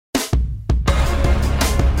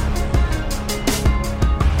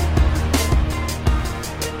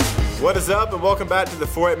What is up, and welcome back to the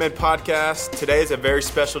 48 Men Podcast. Today is a very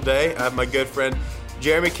special day. I have my good friend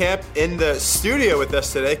Jeremy Camp in the studio with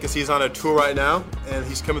us today because he's on a tour right now, and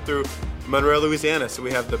he's coming through Monroe, Louisiana. So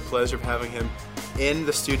we have the pleasure of having him in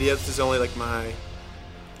the studio. This is only like I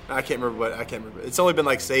can't remember. It's only been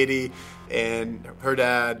like Sadie and her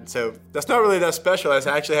dad. So that's not really that special as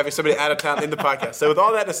actually having somebody out of town in the podcast. So with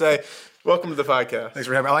all that to say, welcome to the podcast. Thanks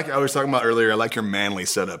for having me. I was talking about earlier, I like your manly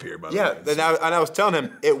setup here, by the way. Yeah, and I was telling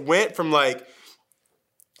him, it went from like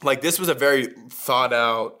this was a very thought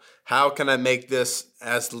out, how can I make this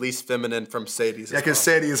as least feminine from Sadie's? Yeah, because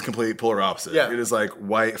Sadie is complete polar opposite. Yeah. It is like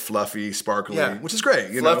white, fluffy, sparkly, Yeah. which is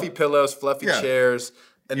great. Fluffy pillows, fluffy chairs.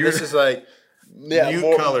 And this is like,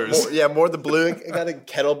 mute colors. More the blue. I got a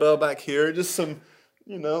kettlebell back here, just some,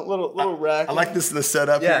 little racket. I like the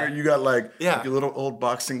setup here. You got like a little old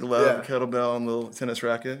boxing glove, kettlebell, and a little tennis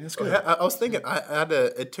racket. It's good. I was thinking,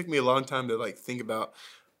 it took me a long time to like think about,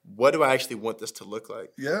 what do I actually want this to look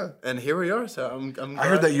like? Yeah. And here we are. So I'm glad. I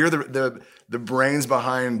heard that you're the brains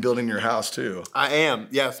behind building your house too. I am.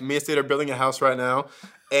 Yes. Me and Sadie are building a house right now.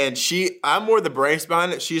 And I'm more the brains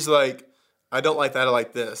behind it. She's like, I don't like that, I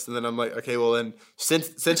like this. And then I'm like, okay, well then,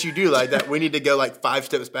 since you do like that, we need to go like 5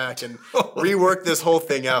 steps back and rework this whole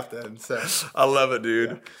thing out then. So I love it,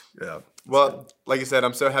 dude. Yeah. Well, like I said,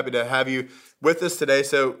 I'm so happy to have you with us today.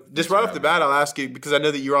 So just right off the bat, I'll ask you, because I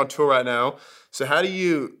know that you're on tour right now. So how do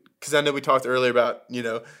you, because I know we talked earlier about,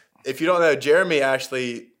 if you don't know, Jeremy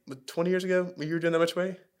actually, 20 years ago, you were doing that much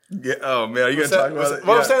weight? Yeah. Oh man, are you going to talk about it?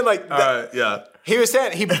 Well, I'm saying like, yeah. He was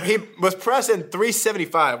saying he was pressing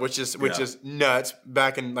 375, which is nuts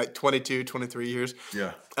back in like 22, 23 years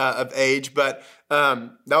of age. But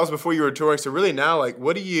that was before you were touring. So really now, like,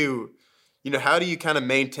 what do you, how do you kind of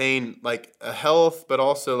maintain like a health, but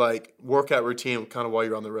also like workout routine kind of while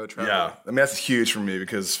you're on the road traveling? Yeah, I mean that's huge for me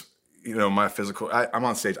because my physical. I'm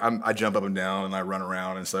on stage. I jump up and down and I run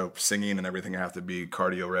around, and so singing and everything I have to be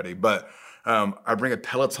cardio ready. But I bring a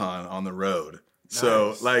Peloton on the road,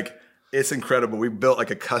 so like. It's incredible. We built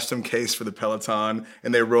like a custom case for the Peloton,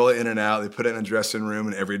 and they roll it in and out. They put it in a dressing room,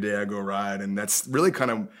 and every day I go ride. And that's really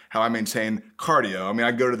kind of how I maintain cardio. I mean,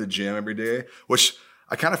 I go to the gym every day, which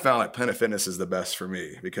I kind of found like Planet Fitness is the best for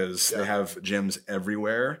me because they have gyms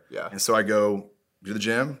everywhere. Yeah. And so I go to the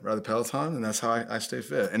gym, ride the Peloton, and that's how I stay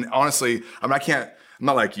fit. And honestly, I'm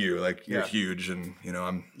not like you. Like you're huge, and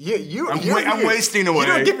I'm wasting away.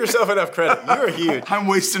 You don't give yourself enough credit. You're huge. I'm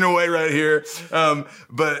wasting away right here.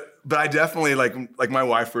 But I definitely like my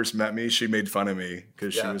wife first met me. She made fun of me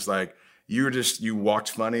because she was like, you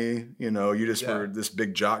walked funny. You just were this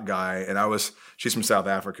big jock guy, and she's from South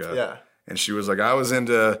Africa. Yeah, and she was like, I was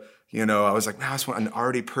into. I was like, I just want an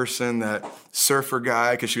arty person, that surfer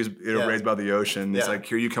guy, because she was raised by the ocean. It's like,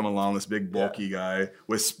 here you come along, this big bulky guy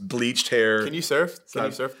with bleached hair. Can you surf? Can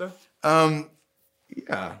you surf though?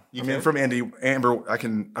 Yeah. I'm from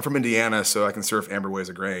Indiana, so I can surf amber waves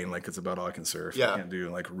of grain. Like it's about all I can surf. I can't do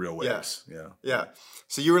like real waves. Yeah.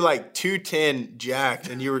 So you were like 210 jacked,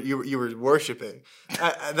 and you were worshiping.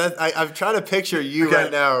 I'm trying to picture you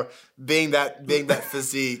right now being that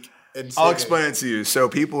physique. I'll explain it to you. So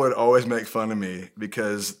people would always make fun of me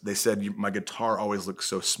because they said my guitar always looked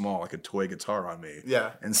so small, like a toy guitar on me.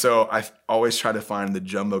 Yeah. And so I always try to find the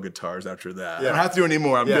jumbo guitars after that. I don't have to do it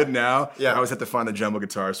anymore. I'm good now. Yeah. I always have to find the jumbo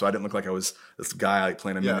guitar, so I didn't look like I was this guy like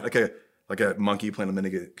playing like a monkey playing a mini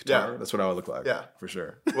guitar. That's what I would look like. Yeah, for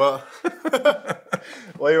sure. Well,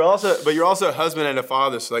 you're also a husband and a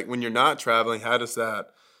father. So like when you're not traveling, how does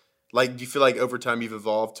that? Like, do you feel like over time you've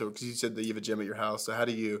evolved to, because you said that you have a gym at your house, so how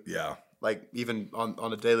do you, like, even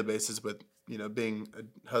on a daily basis with, being a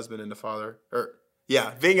husband and a father, I was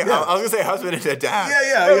going to say husband and a dad.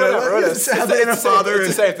 It's husband and a father.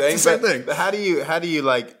 It's the same thing. It's the same thing. But how do you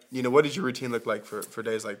like, what does your routine look like for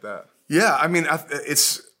days like that? Yeah, I mean,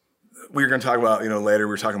 we're going to talk about, later,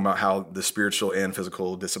 we're talking about how the spiritual and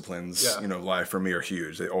physical disciplines, life for me are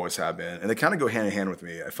huge. They always have been. And they kind of go hand in hand with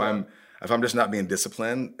me. If I'm just not being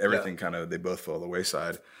disciplined, everything they both fall the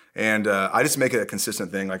wayside. And I just make it a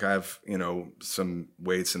consistent thing. Like I have, some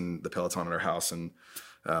weights in the Peloton at our house and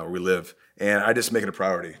where we live. And I just make it a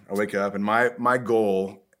priority. I wake up, and my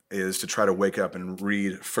goal is to try to wake up and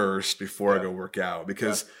read first before I go work out.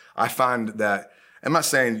 Because I find that, I'm not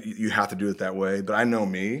saying you have to do it that way, but I know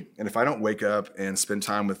me. And if I don't wake up and spend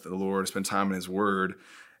time with the Lord, spend time in His Word,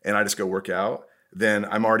 and I just go work out, then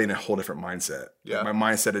I'm already in a whole different mindset. Yeah. My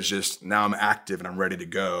mindset is just, now I'm active and I'm ready to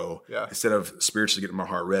go. Yeah. Instead of spiritually getting my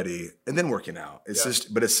heart ready and then working out.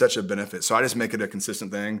 But it's such a benefit. So I just make it a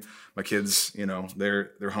consistent thing. My kids,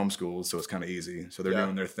 they're homeschooled, so it's kind of easy. So they're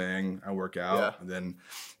doing their thing. I work out. And then,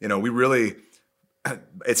 we really,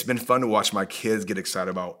 it's been fun to watch my kids get excited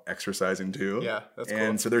about exercising too. Yeah, that's cool.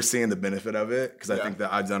 And so they're seeing the benefit of it because I think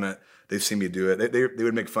that I've done it. They've seen me do it. They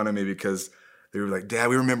would make fun of me because they were like, Dad,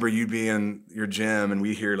 we remember you being in your gym and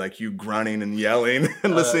we hear like you grunting and yelling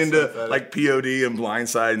and listening to like POD and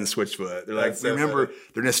Blindside and the Switchfoot. They're like, remember,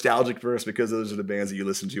 they're nostalgic for us because those are the bands that you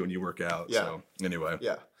listen to when you work out. Yeah. So anyway.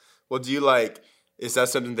 Yeah. Well, do you like, is that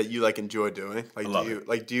something that you like enjoy doing? Like, I love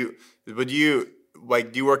it. do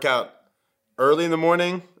you work out early in the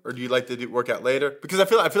morning or do you like to work out later? Because I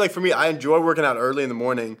feel like for me, I enjoy working out early in the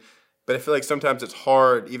morning. But I feel like sometimes it's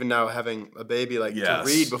hard, even now having a baby, like to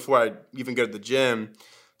read before I even go to the gym.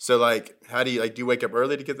 So like, how do you wake up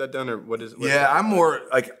early to get that done, or what is? I'm more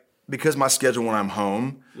like, because my schedule when I'm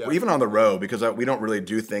home, or even on the road, because we don't really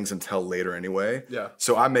do things until later anyway. Yeah.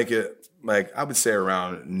 So I make it like, I would say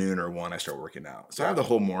around noon or 1, I start working out. So I have the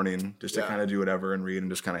whole morning just to kind of do whatever and read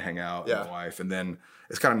and just kind of hang out with my wife. And then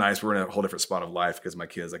it's kind of nice. We're in a whole different spot of life because my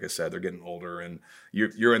kids, like I said, they're getting older and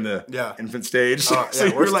you're in the infant stage. So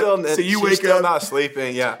we're still, like, so you she's wake still up not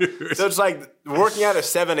sleeping. Yeah. So it's like working out at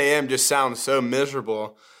 7 a.m. just sounds so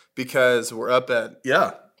miserable because we're up at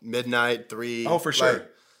midnight, 3. Oh, for sure.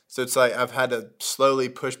 Like, so it's like I've had to slowly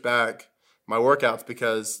push back my workouts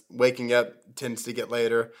because waking up tends to get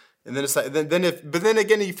later. And then it's like, but then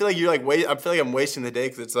again, you feel like I feel like I'm wasting the day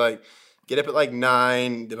because it's like, get up at like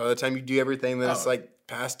 9. By the time you do everything, then it's like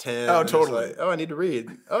past 10. Oh, totally. Like, I need to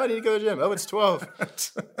read. I need to go to the gym. It's 12.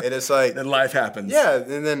 And it's like, then life happens. Yeah.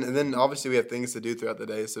 And then obviously we have things to do throughout the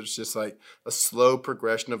day. So it's just like a slow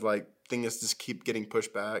progression of like things just keep getting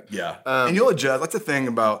pushed back. Yeah. And you'll adjust. That's the thing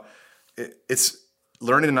about it. It's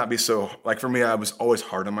learning to not be so, like for me, I was always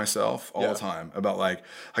hard on myself all the time about like,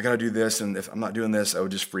 I got to do this. And if I'm not doing this, I would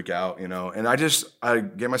just freak out, And I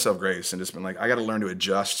gave myself grace and just been like, I got to learn to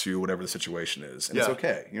adjust to whatever the situation is. And it's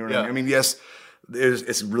okay. You know what I mean? I mean, yes,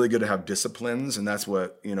 it's really good to have disciplines and that's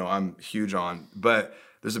what, I'm huge on. But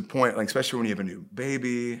there's a point, like especially when you have a new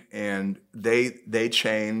baby and they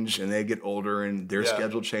change and they get older and their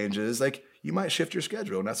schedule changes, like you might shift your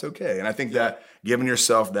schedule and that's okay. And I think that giving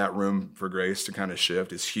yourself that room for grace to kind of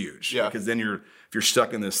shift is huge. Yeah. Because then if you're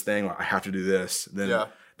stuck in this thing, I have to do this,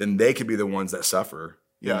 then they could be the ones that suffer,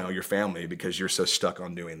 you know, your family because you're so stuck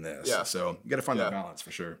on doing this. Yeah. So you got to find that balance for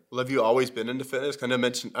sure. Well, have you always been into fitness? I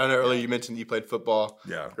know earlier you mentioned you played football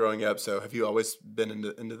growing up. So have you always been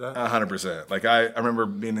into that? 100%. Like I remember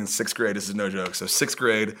being in 6th grade. This is no joke. So 6th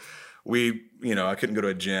grade, I couldn't go to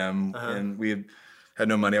a gym and we had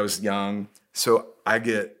no money. I was young. So I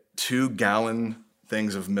get 2-gallon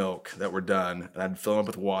things of milk that were done and I'd fill them up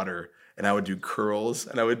with water and I would do curls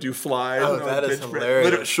and I would do flies. Oh, that is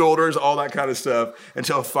hilarious. Shoulders, all that kind of stuff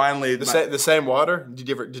until finally. The same water? Did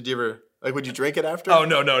you ever, like, would you drink it after? Oh,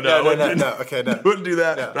 no. No. Okay, no. I wouldn't do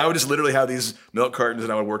that. No. But I would just literally have these milk cartons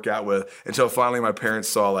that I would work out with until finally my parents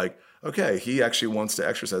saw like, okay, he actually wants to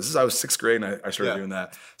exercise. This is, I was 6th grade and I started doing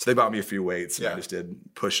that. So they bought me a few weights and I just did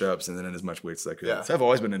push-ups and then as much weights as I could. Yeah. So I've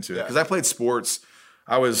always been into it because I played sports.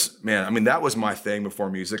 That was my thing before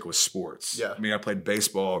music was sports. Yeah. I mean, I played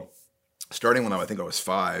baseball starting when I think I was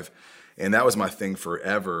 5 and that was my thing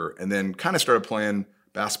forever. And then kind of started playing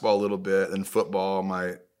basketball a little bit and football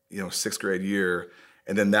my, 6th grade year.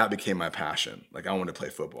 And then that became my passion. Like I wanted to play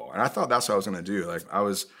football. And I thought that's what I was going to do. Like I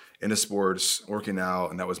was into sports, working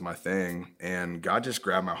out, and that was my thing. And God just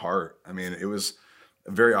grabbed my heart. I mean, it was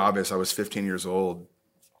very obvious. I was 15 years old,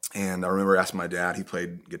 and I remember asking my dad. He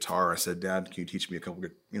played guitar. I said, "Dad, can you teach me a couple,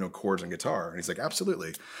 chords on guitar?" And he's like,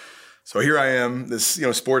 "Absolutely." So here I am, this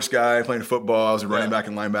sports guy playing football. I was a running back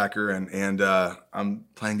and linebacker, and I'm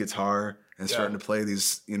playing guitar and starting to play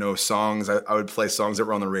these songs. I would play songs that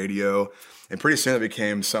were on the radio, and pretty soon it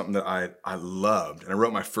became something that I loved. And I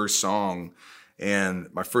wrote my first song. And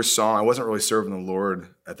my first song, I wasn't really serving the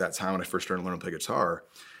Lord at that time when I first started learning to play guitar.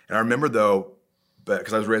 And I remember though,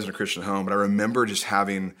 because I was raised in a Christian home, but I remember just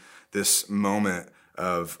having this moment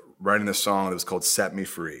of writing this song that was called Set Me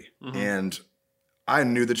Free. Mm-hmm. And I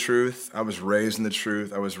knew the truth. I was raised in the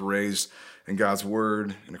truth. I was raised in God's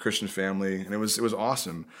word in a Christian family. And it was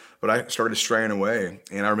awesome. But I started straying away.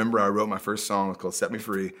 And I remember I wrote my first song called Set Me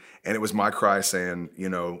Free. And it was my cry saying, you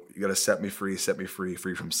got to set me free free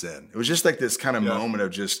from sin. It was just like this kind of moment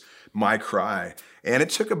of just my cry. And it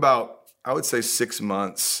took about, I would say 6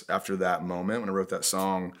 months after that moment when I wrote that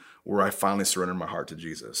song where I finally surrendered my heart to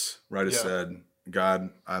Jesus. Where I just said, God,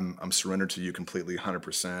 I'm surrendered to you completely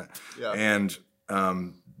 100%. Yeah. And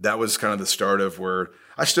that was kind of the start of where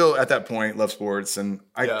I still, at that point, love sports. And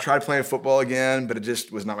I tried playing football again, but it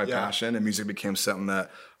just was not my passion. And music became something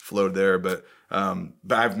that flowed there. But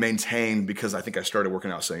But I've maintained, because I think I started working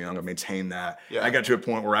out so young, I've maintained that. Yeah. I got to a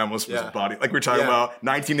point where I almost was body, like we were talking about,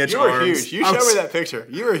 19-inch arms. You were arms. huge. You showed me that picture.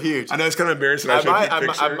 You were huge. I know it's kind of embarrassing.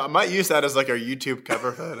 I might use that as like our YouTube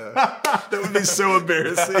cover photo. That would be so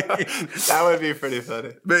embarrassing. That would be pretty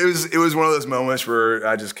funny. But it was one of those moments where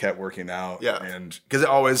I just kept working out. Yeah. And because it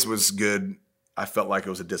always was good. I felt like it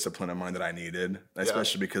was a discipline of mine that I needed,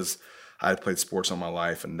 especially because I had played sports all my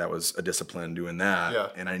life, and that was a discipline doing that. Yeah.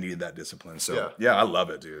 And I needed that discipline. So yeah, I love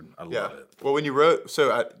it, dude. I love it. Well, when you wrote, so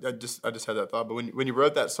I just had that thought, but when you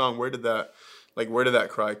wrote that song, where did that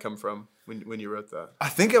cry come from when you wrote that? I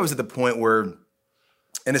think I was at the point where,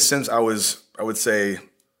 in a sense, I would say,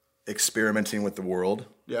 experimenting with the world.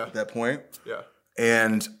 Yeah. At that point. Yeah.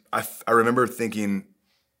 And I remember thinking,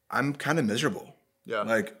 I'm kind of miserable. Yeah.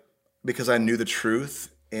 Like, because I knew the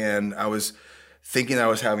truth, and I was thinking I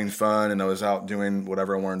was having fun, and I was out doing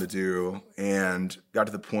whatever I wanted to do, and got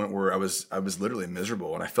to the point where I was literally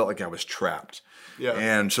miserable, and I felt like I was trapped. Yeah.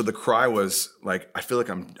 And so the cry was like, I feel like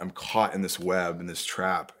I'm caught in this web, in this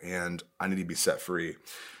trap, and I need to be set free.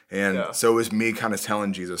 And so it was me kind of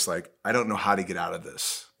telling Jesus, like, I don't know how to get out of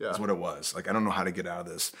this. Yeah. That's what it was. Like, I don't know how to get out of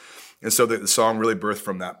this. And so the song really birthed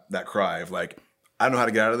from that cry of like, I don't know how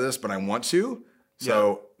to get out of this, but I want to.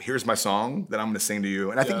 So here's my song that I'm going to sing to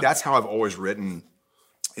you. And I think that's how I've always written,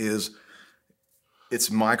 is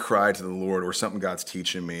it's my cry to the Lord, or something God's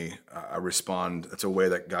teaching me. I respond. It's a way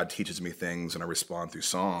that God teaches me things, and I respond through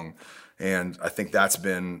song. And I think that's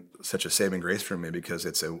been such a saving grace for me, because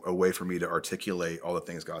it's a way for me to articulate all the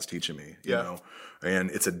things God's teaching me, you know?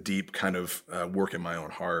 And it's a deep kind of work in my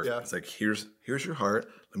own heart. Yeah. It's like, here's your heart.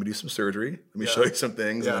 Let me do some surgery. Let me show you some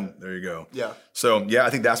things, and there you go. Yeah. So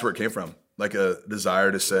I think that's where it came from. Like a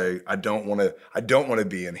desire to say, I don't want to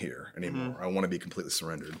be in here anymore. Mm-hmm. I want to be completely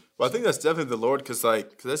surrendered. Well, I think that's definitely the Lord, because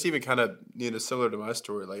that's even kind of similar to my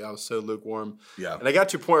story. Like, I was so lukewarm. Yeah. And I got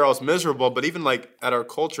to a point where I was miserable. But even like at our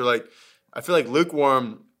culture, like, I feel like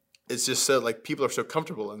lukewarm is just so, like, people are so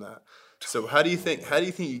comfortable in that. So how do you think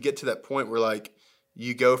you get to that point where, like,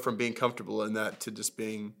 you go from being comfortable in that to just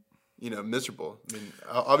being, miserable? I mean,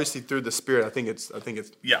 obviously through the Spirit. I think it's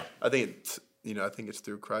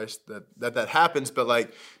through Christ that happens. But,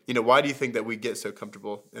 like, why do you think that we get so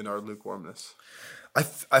comfortable in our lukewarmness? I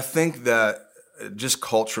think that just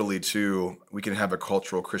culturally too, we can have a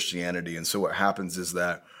cultural Christianity, and so what happens is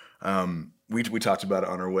that we talked about it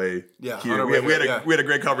on our way. Yeah, here. We had a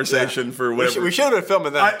great conversation for whatever. We should have been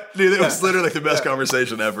filming that. Dude, it was literally like the best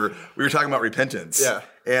conversation ever. We were talking about repentance. Yeah,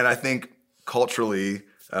 and I think culturally,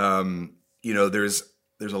 there's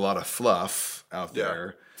a lot of fluff out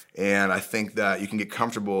there. And I think that you can get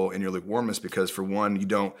comfortable in your lukewarmness because, for one, you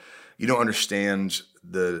don't understand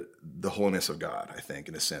the holiness of God. I think,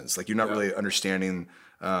 in a sense, like, you're not really understanding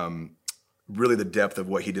really the depth of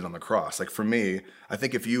what He did on the cross. Like, for me, I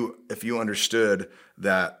think if you understood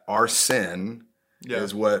that our sin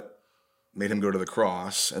is what made Him go to the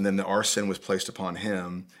cross, and then our sin was placed upon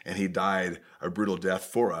Him, and He died a brutal death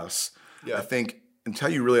for us. Yeah. I think until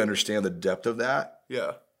you really understand the depth of that,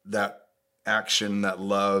 that action, that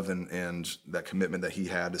love, and that commitment that He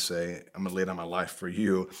had to say, I'm going to lay down my life for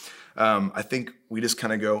you. I think we just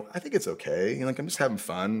kind of go, I think it's okay. Like, I'm just having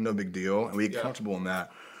fun, no big deal. And we get comfortable in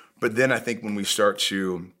that. But then I think when we start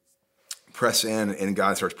to press in and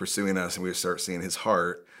God starts pursuing us, and we start seeing His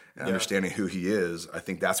heart and understanding who He is, I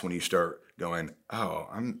think that's when you start going, oh,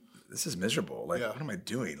 this is miserable. Like, what am I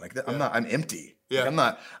doing? Like, I'm empty. Yeah.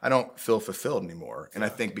 Like, I don't feel fulfilled anymore. And I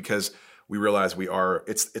think because we realize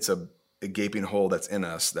it's a gaping hole that's in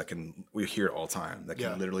us that we hear it all the time, that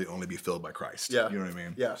can literally only be filled by Christ. Yeah. You know what I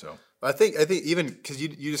mean? Yeah. So I think even because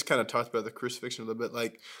you just kind of talked about the crucifixion a little bit,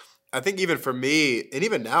 like, I think even for me, and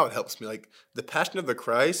even now it helps me, like, the passion of the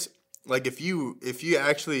Christ, like, if you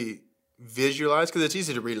actually visualize, because it's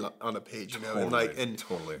easy to read on a page,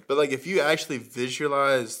 Totally. But, like, if you actually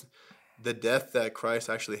visualize the death that Christ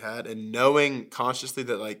actually had, and knowing consciously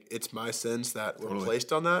that, like, it's my sins that were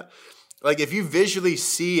placed on that, like, if you visually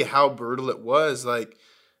see how brutal it was, like,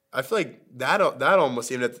 I feel like that almost,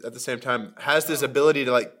 even at the same time, has this ability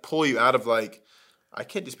to, like, pull you out of, like, I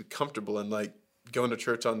can't just be comfortable and, like, going to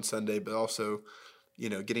church on Sunday, but also,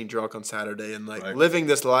 getting drunk on Saturday, and, like, living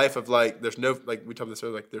this life of, like, there's no, like, we talked about this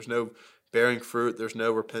earlier, like, there's no bearing fruit, there's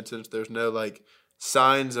no repentance, there's no, like,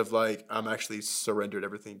 signs of, like, I'm actually surrendered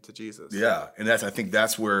everything to Jesus. Yeah, and I think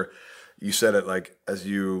that's where you said it, like, as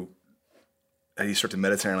you start to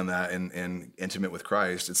meditate on that and intimate with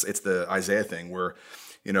Christ, it's the Isaiah thing where,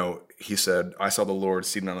 He said, I saw the Lord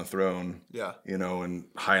seated on a throne, and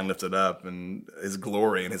high and lifted up, and His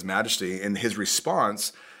glory and His majesty. And His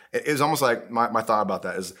response it was almost like my thought about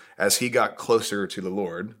that is as he got closer to the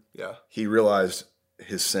Lord, he realized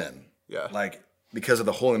his sin. Yeah. Like because of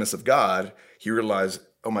the holiness of God, he realized,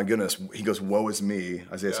 oh my goodness, he goes, woe is me.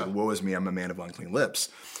 Isaiah said, woe is me, I'm a man of unclean lips.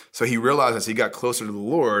 So he realized as he got closer to the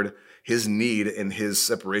Lord, his need and his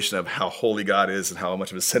separation of how holy God is and how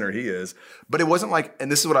much of a sinner he is. But it wasn't like,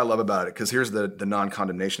 and this is what I love about it, because here's the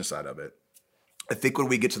non-condemnation side of it. I think when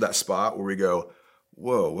we get to that spot where we go,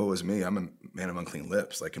 whoa, woe is me, I'm a man of unclean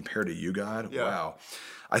lips. Like compared to you, God, wow.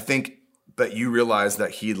 I think, but you realize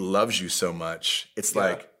that he loves you so much. It's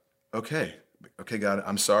like, okay, God,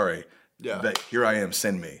 I'm sorry. But here I am,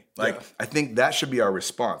 send me. Like, I think that should be our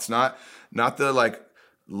response, not the like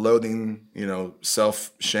loathing,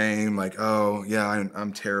 self-shame, like, oh yeah,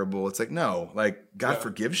 I'm terrible. It's like, no, like God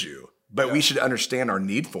forgives you, but we should understand our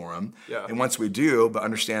need for him. Yeah. And once we do, but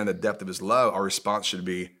understand the depth of his love, our response should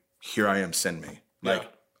be, here I am, send me. Like,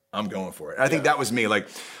 I'm going for it. And I think that was me. Like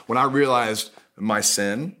when I realized my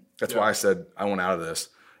sin, that's why I said, I want out of this.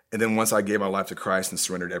 And then once I gave my life to Christ and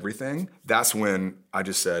surrendered everything, that's when I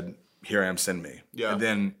just said, here I am, send me. Yeah. And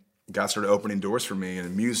then God started opening doors for me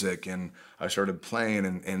in music, and I started playing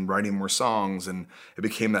and writing more songs, and it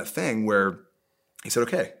became that thing where he said,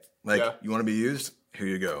 okay, like you want to be used? Here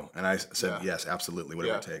you go. And I said, yes, absolutely,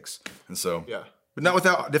 whatever it takes. And so, but not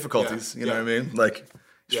without difficulties, you know what I mean? Like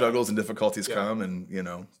struggles and difficulties come, and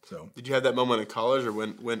so. Did you have that moment in college, or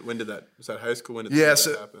when did that, was that high school? When did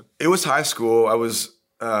that happen? It was high school. It was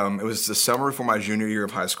the summer before my junior year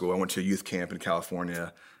of high school. I went to a youth camp in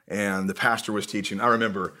California, and the pastor was teaching. I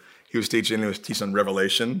remember he was teaching on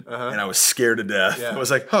Revelation, and I was scared to death. Yeah. I was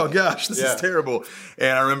like, oh gosh, this is terrible.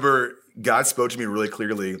 And I remember God spoke to me really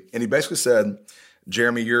clearly, and he basically said,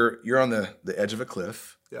 Jeremy, you're on the edge of a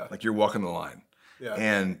cliff. Yeah. Like you're walking the line. Yeah.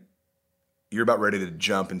 And you're about ready to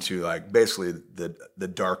jump into like basically the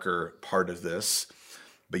darker part of this,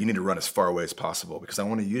 but you need to run as far away as possible because I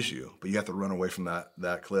want to use you, but you have to run away from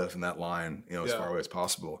that cliff and that line, as far away as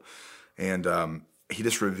possible. And he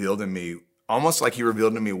just revealed in me, almost like he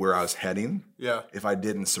revealed to me where I was heading. Yeah. If I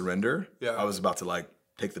didn't surrender, I was about to like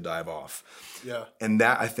take the dive off. Yeah. And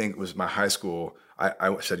that I think was my high school.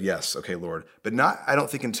 I said, yes, okay, Lord. But I don't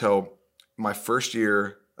think until my first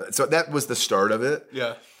year. So that was the start of it.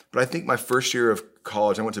 Yeah. But I think my first year of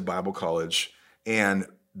college, I went to Bible college. And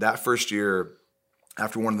that first year,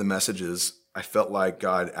 after one of the messages, I felt like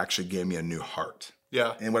God actually gave me a new heart.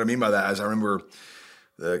 Yeah. And what I mean by that is I remember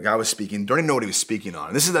the guy was speaking, don't even know what he was speaking on.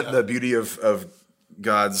 And this is the beauty of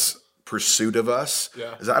God's pursuit of us.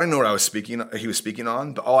 Yeah. Is I didn't know what he was speaking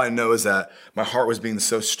on, but all I know is that my heart was being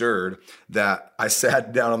so stirred that I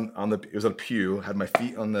sat down it was a pew, had my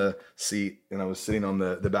feet on the seat, and I was sitting on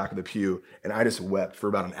the back of the pew, and I just wept for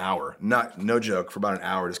about an hour. No joke, for about an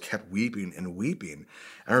hour, just kept weeping and weeping.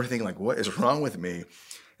 I remember thinking, like, what is wrong with me? And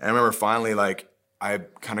I remember finally, like, I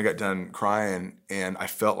kind of got done crying, and I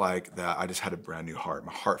felt like that I just had a brand new heart.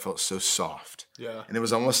 My heart felt so soft. Yeah. And it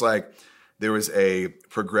was almost like there was a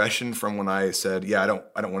progression from when I said, I don't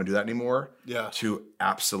want to do that anymore, to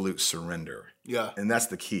absolute surrender. Yeah. And that's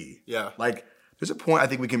the key. Yeah. Like there's a point I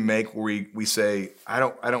think we can make where we say, I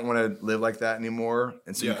don't want to live like that anymore.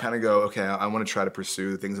 And so you kind of go, okay, I want to try to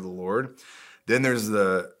pursue the things of the Lord. Then there's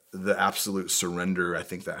the absolute surrender, I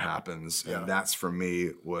think, that happens. Yeah. And that's for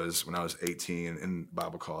me was when I was 18 in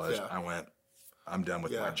Bible college. I went, I'm done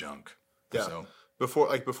with my junk. Yeah. So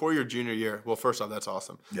Before your junior year, well, first off, that's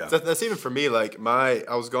awesome. Yeah. That's even for me, like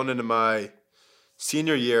I was going into my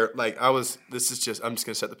senior year, like I'm just going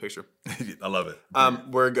to set the picture. I love it.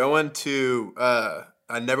 We're going to,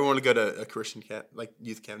 I never wanted to go to a Christian camp, like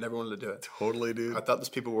youth camp, never wanted to do it. Totally, dude. I thought those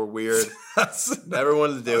people were weird. Never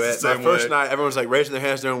wanted to do it. My first night, everyone's like raising their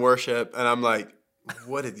hands during worship, and I'm like,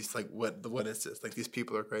 what is this? Like, what is this? Like, these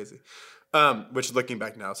people are crazy. Which looking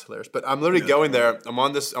back now is hilarious. But I'm literally going there. I'm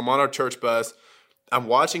on our church bus. I'm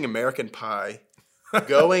watching American Pie,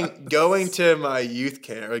 going to my youth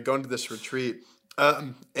camp, or going to this retreat,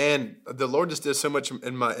 and the Lord just did so much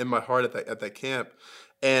in my heart at that camp.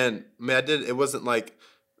 And I mean, it wasn't like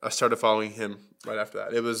I started following Him right after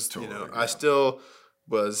that. It was I still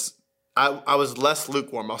was. I was less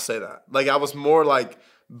lukewarm. I'll say that. Like I was more like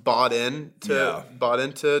bought into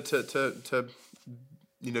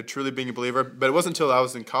truly being a believer. But it wasn't until I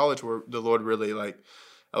was in college where the Lord really like.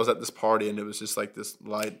 I was at this party, and it was just like this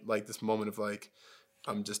light, like this moment of like,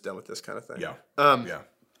 I'm just done with this kind of thing. Yeah.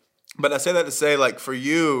 But I say that to say, like, for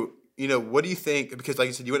you, what do you think? Because, like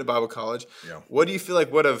you said, you went to Bible college. Yeah. What do you feel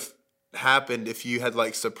like would have happened if you had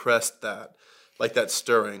like suppressed that, like that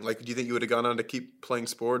stirring? Like, do you think you would have gone on to keep playing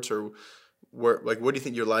sports, or what do you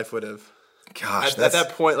think your life would have? Gosh, at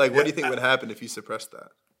that point, like, what do you think would happen if you suppressed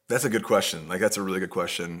that? That's a good question. Like, that's a really good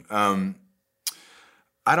question.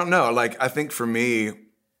 I don't know. Like, I think for me,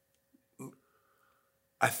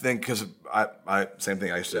 because I same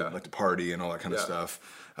thing. I used to like to party and all that kind of stuff.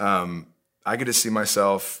 I get to see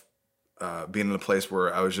myself being in a place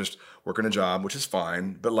where I was just working a job, which is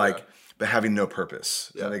fine, but but having no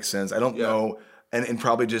purpose. Does that make sense? I don't know, and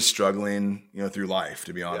probably just struggling, through life,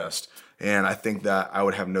 to be honest. And I think that I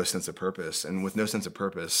would have no sense of purpose, and with no sense of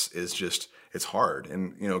purpose, it's hard.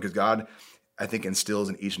 And because God, I think, instills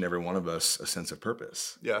in each and every one of us a sense of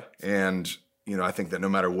purpose. Yeah. And I think that no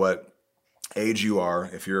matter what age you are,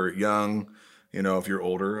 if you're young, if you're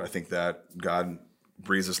older, I think that God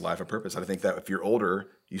breathes this life of purpose. I think that if you're older,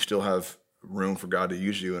 you still have room for God to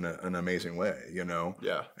use you in an amazing way,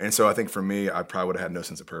 Yeah. And so I think for me, I probably would have had no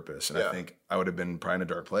sense of purpose. And I think I would have been probably in a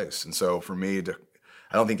dark place. And so for me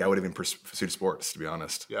I don't think I would have even pursued sports, to be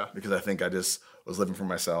honest. Yeah. Because I think I just was living for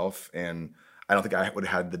myself, and I don't think I would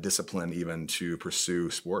have had the discipline even to pursue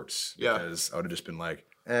sports. Yeah. Because I would have just been like,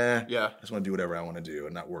 I just want to do whatever I want to do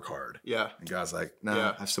and not work hard. Yeah. And God's like,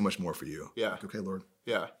 I have so much more for you. Yeah. Like, okay, Lord.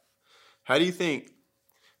 Yeah. How do you think,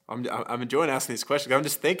 I'm enjoying asking these questions. I'm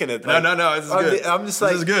just thinking it. Like, no, this is good. I'm just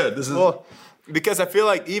like, this is good. This is because I feel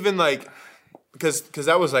like even like, because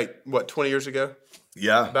that was like, what, 20 years ago?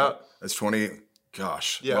 Yeah. That's 20.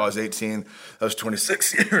 Gosh. Yeah. Well, I was 18. That was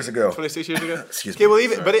 26 years ago. 26 years ago? Excuse me. Okay, well,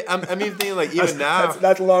 even, but I'm even thinking like even now.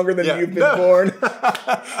 That's longer than you've been born.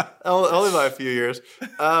 Only by a few years.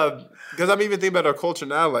 Because I'm even thinking about our culture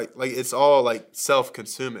now, like it's all like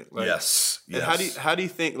self-consuming. Like, yes. And how do you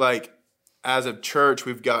think, like, as a church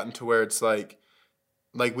we've gotten to where it's like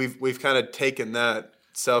we've kind of taken that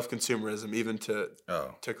self-consumerism even to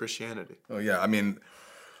Christianity? Oh yeah. I mean,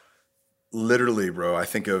 literally, bro, I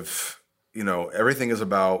think of everything is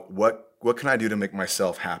about what can I do to make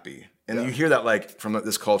myself happy? And you hear that like from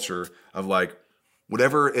this culture of like,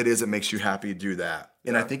 whatever it is that makes you happy, do that.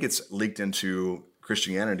 And I think it's leaked into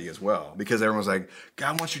Christianity as well, because everyone's like,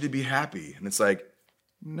 God wants you to be happy. And it's like,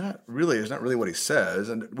 not really. It's not really what he says.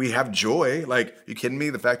 And we have joy. Like, you kidding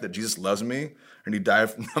me? The fact that Jesus loves me and he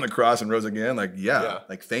died on the cross and rose again. Like,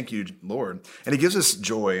 like, thank you, Lord. And he gives us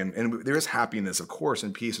joy, and there is happiness, of course,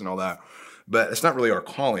 and peace and all that. But it's not really our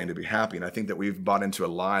calling to be happy. And I think that we've bought into a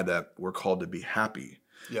lie that we're called to be happy.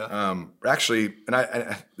 Yeah. Actually, and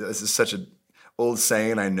I this is such an old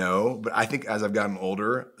saying, I know, but I think as I've gotten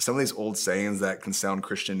older, some of these old sayings that can sound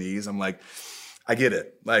Christianese, I'm like, I get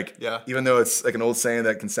it. Like, even though it's like an old saying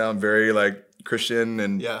that can sound very like Christian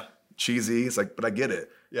and cheesy, it's like, but I get it.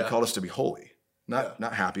 He called us to be holy.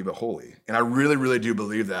 Not happy, but holy. And I really, really do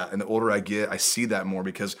believe that. And the older I get, I see that more,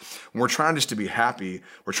 because when we're trying just to be happy,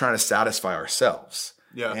 we're trying to satisfy ourselves.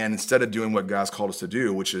 Yeah. And instead of doing what God's called us to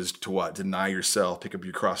do, which is to what? Deny yourself, pick up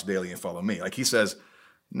your cross daily and follow me. Like he says,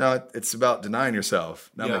 no, it's about denying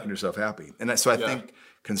yourself, not making yourself happy. And so I think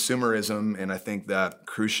consumerism, and I think that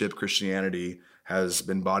cruise ship Christianity has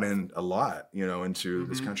been bought in a lot, into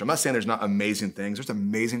this country. I'm not saying there's not amazing things. There's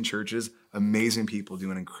amazing churches, amazing people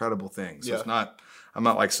doing incredible things. So I'm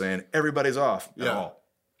not like saying everybody's off at all.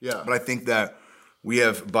 Yeah. But I think that we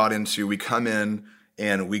have bought into, we come in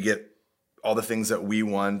and we get all the things that we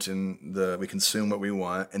want, and we consume what we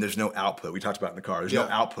want, and there's no output. We talked about in the car. There's no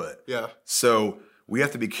output. Yeah. So we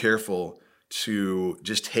have to be careful to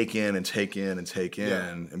just take in and take in and take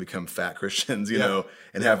in and become fat Christians, you know,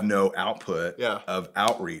 and have no output of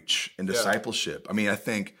outreach and discipleship. I mean, I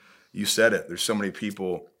think you said it. There's so many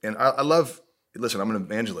people, and I love, listen, I'm an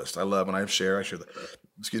evangelist. I love when I share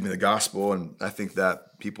the gospel, and I think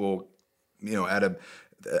that people, at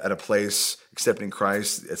a place accepting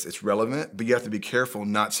Christ, it's relevant, but you have to be careful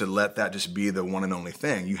not to let that just be the one and only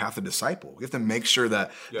thing. You have to disciple. You have to make sure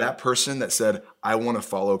that that person that said, I want to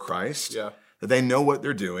follow Christ, that they know what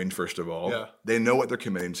they're doing, first of all. They know what they're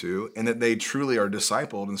committing to, and that they truly are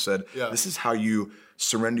discipled and said, this is how you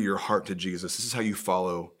surrender your heart to Jesus. This is how you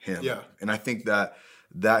follow him. And I think that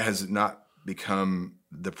has not become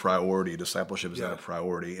the priority. Discipleship is not a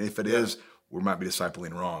priority. And if it is, we might be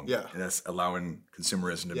discipling wrong. Yeah. And that's allowing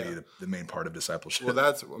consumerism to be the main part of discipleship. Well,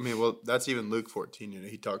 that's even Luke 14.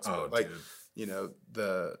 He talks about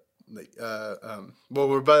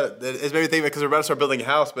we're about, it's maybe thinking because we're about to start building a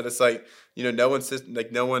house, but it's like, no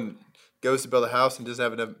one goes to build a house and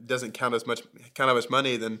doesn't count how much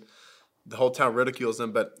money, then the whole town ridicules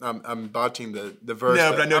them. But I'm botching the verse.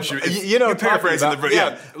 No, but I know you're paraphrasing the verse.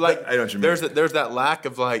 Yeah, like I know what you mean. There's that lack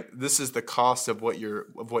of like, this is the cost of what you're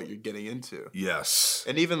getting into. Yes,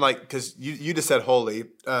 and even like, because you just said holy,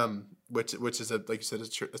 which is like you said,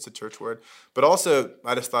 it's a church word, but also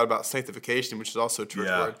I just thought about sanctification, which is also a church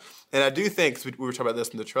word. And I do think, 'cause we were talking about this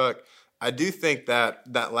in the truck, I do think that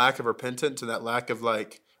lack of repentance and that lack of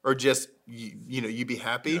like or just you be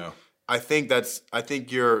happy. Yeah. I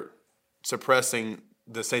think you're suppressing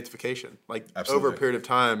the sanctification, like Absolutely. over a period of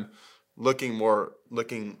time, looking more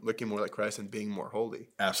like Christ and being more holy.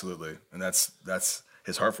 Absolutely, and that's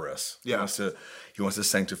his heart for us. Yeah. He wants to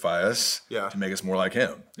sanctify us. Yeah. To make us more like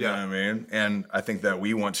him. You Yeah. know what I mean? And I think that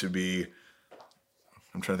we want to be.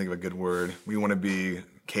 I'm trying to think of a good word. We want to be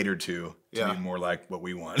catered to be more like what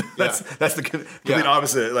we want. That's the complete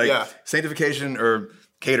opposite. Like sanctification or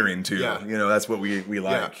catering to. That's what we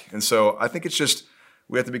like. Yeah. And so I think it's just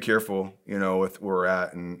we have to be careful, with where we're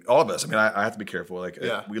at, and all of us. I mean, I have to be careful. Like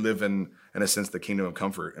we live in a sense, the kingdom of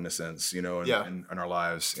comfort, in a sense, in our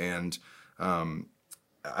lives, and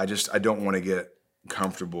I don't want to get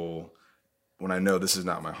comfortable when I know this is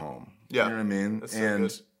not my home. Yeah. You know what I mean? That's so and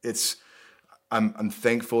good. it's I'm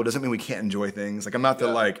thankful. It doesn't mean we can't enjoy things. Like I'm not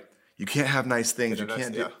like you can't have nice things. You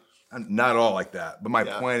can't do. I'm not at all like that. But my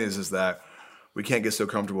point is that we can't get so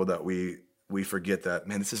comfortable that we forget that,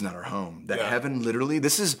 man, this is not our home. That heaven, literally,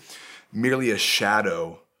 this is merely a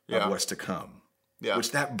shadow of what's to come. Yeah.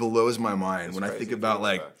 Which that blows my mind when I think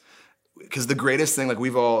about because the greatest thing, like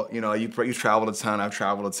we've all, you've traveled a ton, I've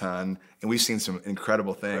traveled a ton, and we've seen some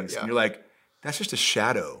incredible things. And you're like, that's just a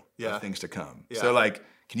shadow of things to come. Yeah. So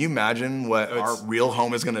can you imagine what our real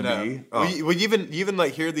home is going to be? Oh. Well, you even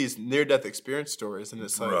hear these near-death experience stories, and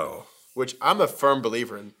it's which I'm a firm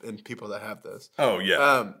believer in people that have those. Oh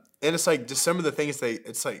yeah. And it's just some of the things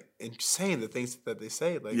it's insane, the things that they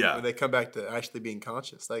say, when they come back to actually being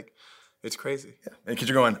conscious, it's crazy. Yeah. And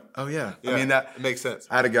kids are going, oh yeah. I mean, that it makes sense.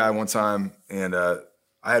 I had a guy one time, and I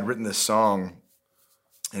had written this song,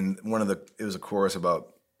 and it was a chorus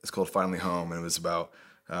it's called Finally Home, and it was about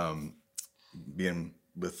being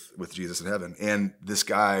with Jesus in heaven. And this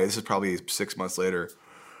guy, this is probably 6 months later,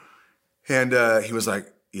 and he was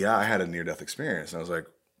like, yeah, I had a near-death experience. And I was like,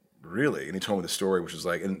 really? And he told me the story, which was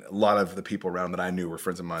and a lot of the people around that I knew were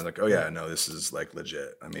friends of mine, oh yeah, no, this is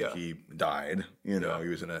legit. I mean, he died, he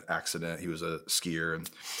was in an accident. He was a skier. And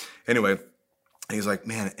anyway, he's like,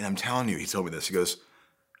 man, and I'm telling you, he told me this, he goes,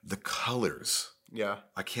 the colors. Yeah.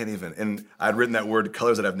 I can't even, and I'd written that word,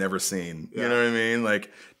 colors that I've never seen. You know what I mean?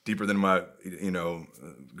 Deeper than my,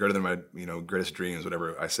 greater than my, greatest dreams,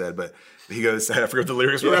 whatever I said. But he goes, I forget the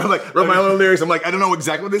lyrics were. I'm wrote my own lyrics. I'm I don't know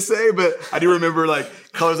exactly what they say, but I do remember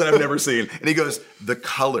colors that I've never seen. And he goes, the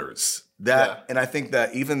colors and I think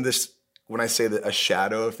that even this, when I say that a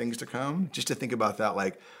shadow of things to come, just to think about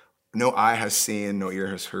that, no eye has seen, no ear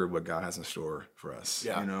has heard what God has in store for us.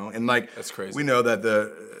 Yeah. And that's crazy. We know that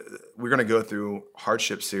we're going to go through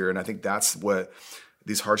hardships here. And I think that's what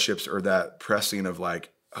these hardships are, that pressing of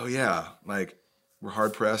oh yeah, we're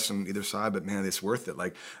hard pressed on either side, but man, it's worth it.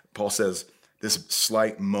 Paul says, this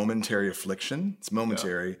slight momentary affliction, it's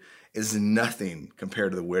momentary, is nothing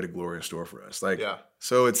compared to the weight of glory in store for us.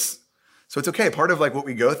 So it's okay. Part of what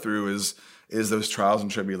we go through is those trials and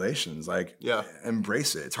tribulations.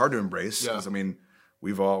 Embrace it. It's hard to embrace because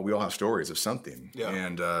we all have stories of something. Yeah.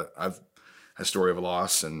 And I've had a story of a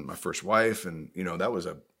loss and my first wife, and that was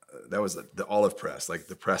the olive press,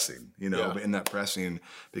 the pressing, but in that pressing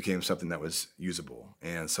became something that was usable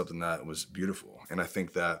and something that was beautiful. And I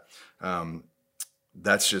think that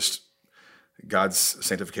that's just God's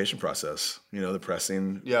sanctification process. The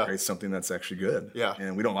pressing creates something that's actually good. Yeah.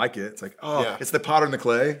 And we don't like it. It's it's the potter and the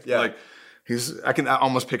clay. Yeah. I can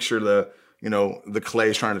almost picture the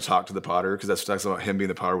clay trying to talk to the potter, because that's talks about him being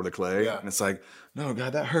the potter with the clay. Yeah. And it's no,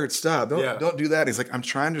 God, that hurts. Stop. Don't do that. He's I'm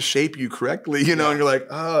trying to shape you correctly, and you're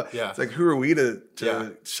it's who are we to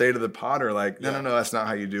say to the potter, no, that's not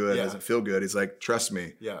how you do it. It doesn't feel good. He's trust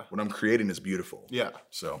me. Yeah. What I'm creating is beautiful. Yeah.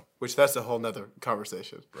 So, which that's a whole nother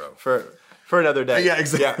conversation, bro. For another day. Yeah,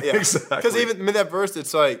 exactly. Yeah. Because even that verse,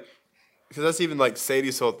 it's because that's even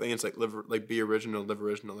Sadie's whole thing. It's be original, live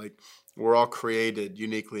original. We're all created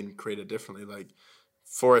uniquely and created differently,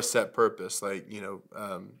 for a set purpose.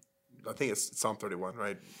 I think it's Psalm 31,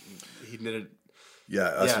 right? He knitted. Yeah,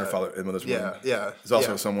 us and our Father and Mother's womb. Yeah. There's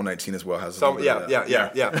also Psalm 119 as well. Yeah.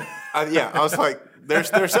 I was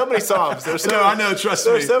there's so many Psalms. I know. Trust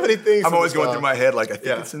me. There's so many things. I'm always going through my head. I think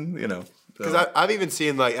it's in, Because I've even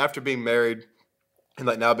seen after being married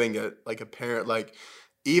and now being a parent,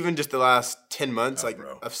 even just the last 10 months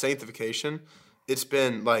of sanctification, it's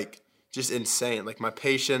been just insane. My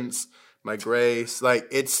patience, my grace,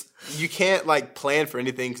 you can't plan for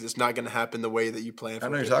anything because it's not going to happen the way that you plan for it.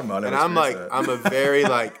 I know you're talking about it. And I'm a very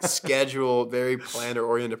scheduled, very planner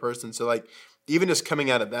oriented person. So even just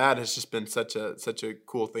coming out of that has just been such a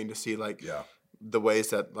cool thing to see. The ways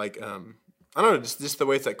that I don't know, just the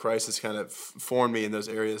ways that Christ has kind of formed me in those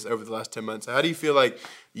areas over the last 10 months. How do you feel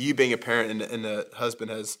you being a parent and a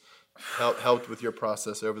husband has helped with your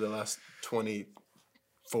process over the last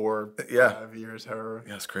 24, 5 years, however?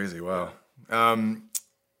 Yeah, it's crazy. Wow. For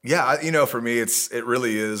me, it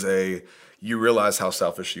really is you realize how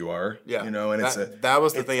selfish you are. Yeah. And that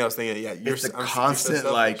was the thing I was thinking. Yeah. It's a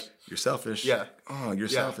constant, you're selfish. Yeah. Oh, you're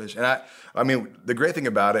selfish. And I mean, the great thing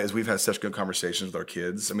about it is we've had such good conversations with our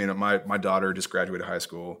kids. I mean, my daughter just graduated high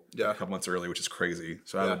school a couple months early, which is crazy.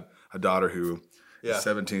 So I have a daughter who is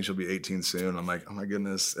 17, she'll be 18 soon. I'm like, oh my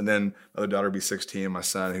goodness. And then my other daughter will be 16, my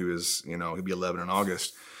son who is, he'll be 11 in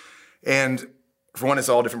August. And for one, it's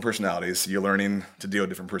all different personalities. You're learning to deal with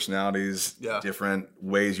different personalities, different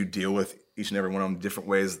ways you deal with each and every one of them, different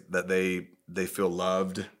ways that they feel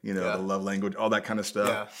loved, the love language, all that kind of stuff.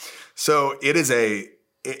 Yeah. So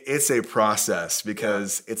it's a process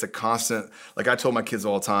because it's a constant, like I told my kids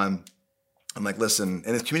all the time, I'm like, listen,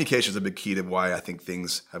 and communication is a big key to why I think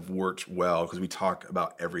things have worked well, because we talk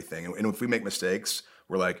about everything. And if we make mistakes,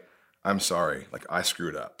 we're like, I'm sorry, like I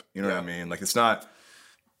screwed up. You know what I mean? Like it's not,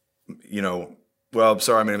 well, I'm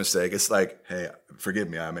sorry, I made a mistake. It's like, hey, forgive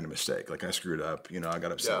me, I made a mistake. Like I screwed up, I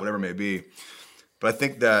got upset, whatever it may be. But I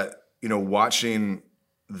think that, watching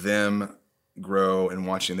them grow and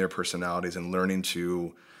watching their personalities and learning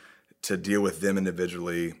to deal with them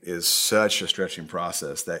individually is such a stretching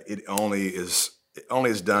process that it only is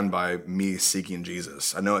done by me seeking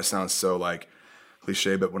Jesus. I know it sounds so like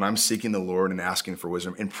cliche, but when I'm seeking the Lord and asking for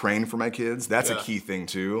wisdom and praying for my kids, that's a key thing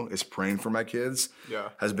too, is praying for my kids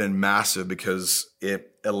has been massive, because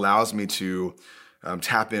it allows me to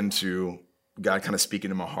tap into God kind of speaking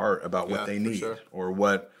to my heart about what they need or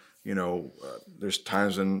what, there's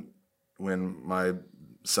times when my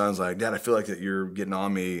son's like, Dad, I feel like that you're getting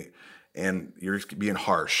on me and you're being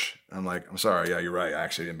harsh. I'm like, I'm sorry. Yeah, you're right. I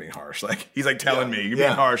actually didn't being harsh. Like, he's like telling me, you're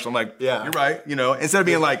being harsh. I'm like, you're right. Instead of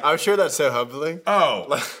being like, I'm sure that's so humbling.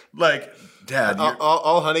 Oh, like, Dad.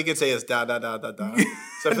 All Honey can say is da, da, da, da, da.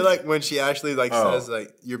 So I feel like when she actually says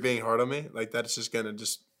like, you're being hard on me, like that's just going to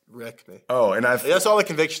just wreck me. Oh, and that's all the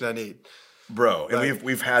conviction I need. Bro. And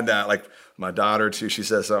we've had that, like my daughter too. She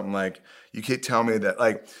says something like, you keep telling me that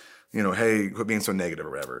like, hey, quit being so negative or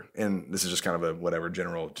whatever. And this is just kind of a whatever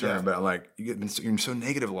general term, but I'm like, you're so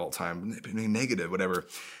negative all the time, being negative, whatever.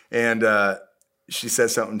 And she said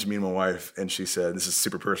something to me and my wife, and she said, this is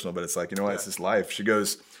super personal, but it's like, it's this life. She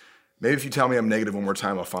goes, maybe if you tell me I'm negative one more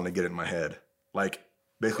time, I'll finally get it in my head. Like,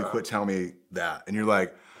 basically quit telling me that. And you're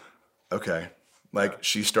like, okay. Like,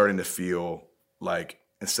 she's starting to feel like,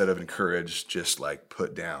 instead of encouraged, just like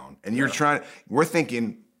put down. And we're trying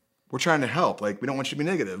to help. Like, we don't want you to be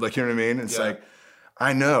negative. Like, you know what I mean? It's like,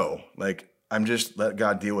 I know. Like, I'm just let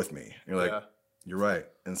God deal with me. You're like, you're right.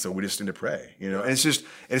 And so we just need to pray, And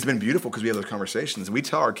it's been beautiful because we have those conversations. And we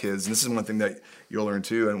tell our kids, and this is one thing that you'll learn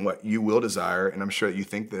too, and what you will desire, and I'm sure that you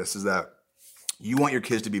think this, is that you want your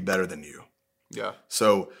kids to be better than you. Yeah.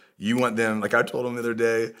 So you want them, like I told them the other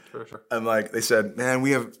day, I'm like, they said, man,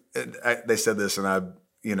 they said this, and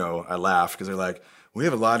I laughed because they're like, we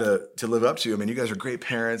have a lot to live up to. I mean, you guys are great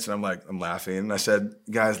parents. And I'm laughing. And I said,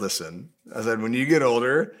 guys, listen. I said, when you get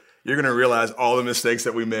older, you're going to realize all the mistakes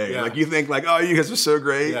that we made. Yeah. Like, you think like, oh, you guys are so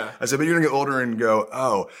great. Yeah. I said, but you're going to get older and go,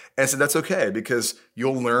 oh. And I said, that's okay, because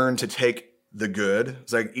you'll learn to take the good.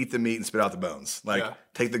 It's like, eat the meat and spit out the bones. Like,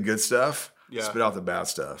 take the good stuff, spit out the bad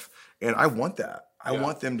stuff. And I want that. I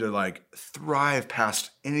want them to like thrive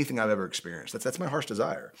past anything I've ever experienced. That's my heart's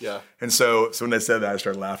desire. Yeah. And so when they said that, I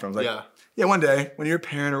started laughing. I was like, yeah, one day when you're a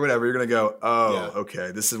parent or whatever, you're gonna go, oh,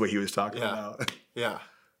 okay, this is what he was talking about. Yeah.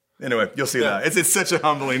 Anyway, you'll see that. It's such a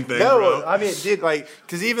humbling thing. No, bro. I mean, dude, like,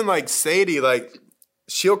 because even like Sadie, like,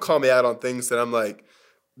 she'll call me out on things that I'm like,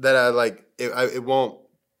 that I like, it won't.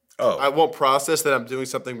 Oh. I won't process that I'm doing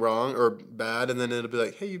something wrong or bad, and then it'll be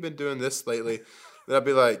like, hey, you've been doing this lately. Then I'll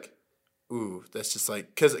be like, ooh, that's just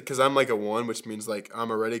like, because I'm like a 1, which means like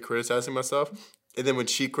I'm already criticizing myself. And then when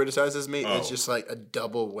she criticizes me, it's just like a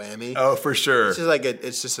double whammy. Oh, for sure. It's just like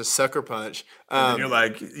it's just a sucker punch. And you're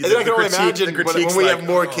like, and then I can only imagine when we have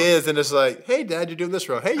more kids, and it's like, hey, Dad, you're doing this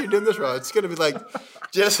wrong. Hey, you're doing this wrong. It's gonna be like,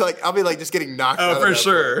 just like I'll be like just getting knocked out. Oh, for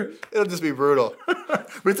sure. It'll just be brutal. But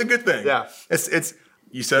it's a good thing. Yeah. It's.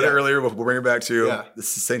 You said it earlier. We'll bring it back to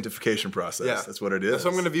this is sanctification process. Yeah. That's what it is. That's what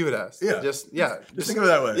I'm going to view it as. Yeah. Just think of it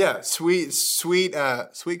that way. Yeah. Sweet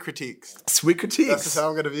critiques. Sweet critiques. That's how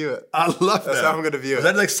I'm going to view it. I love that. That's how I'm going to view it. Is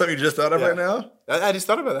that like something you just thought of right now? I just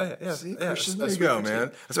thought about that. Yeah. See, Christian, there you go, critique.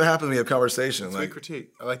 Man. That's what happens when you have conversation. Sweet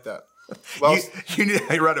critique. I like that. Well, you need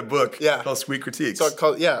to write a book called Sweet Critiques.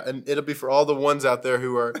 And it'll be for all the ones out there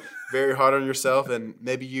who are very hard on yourself, and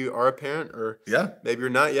maybe you are a parent, or maybe you're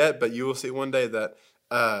not yet, but you will see one day that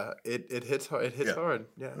it hits hard. It hits hard.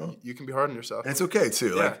 Yeah, you can be hard on yourself, and it's okay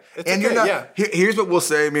too. Yeah, like, it's and okay, you're not. yeah. Here's what we'll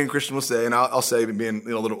say. Me and Christian will say, and I'll say, being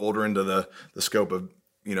a little older into the scope of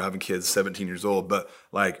having kids, 17 years old, but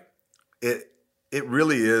like it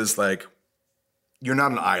really is like you're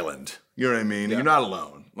not an island. You know what I mean? Yeah. You're not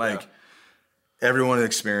alone. Like everyone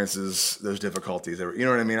experiences those difficulties. You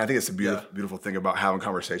know what I mean? I think it's a beautiful thing about having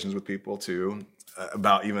conversations with people too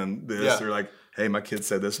about even this. Or like, hey, my kid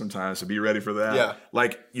said this sometimes, so be ready for that. Yeah.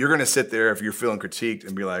 Like you're gonna sit there if you're feeling critiqued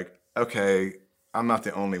and be like, okay, I'm not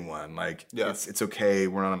the only one. Like it's okay.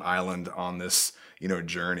 We're on an island on this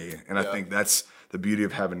journey, and I think that's the beauty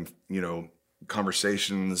of having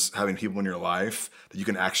conversations, having people in your life that you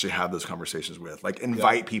can actually have those conversations with. Like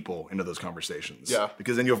invite people into those conversations. Yeah.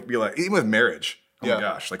 Because then you'll be like, even with marriage. Oh my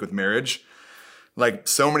gosh, like with marriage, like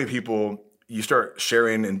so many people, you start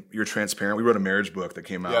sharing and you're transparent. We wrote a marriage book that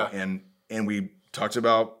came out and we talked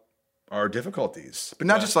about our difficulties, but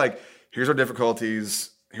not just like, here's our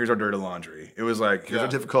difficulties, here's our dirty laundry. It was like, here's our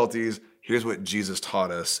difficulties, here's what Jesus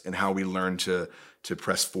taught us and how we learn to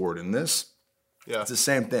press forward in this. Yeah. It's the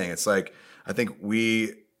same thing. It's like, I think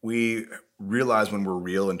we realize when we're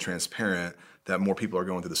real and transparent that more people are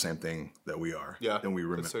going through the same thing that we are than we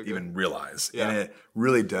even realize. Yeah. And it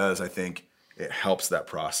really does, I think, it helps that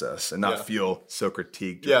process and not feel so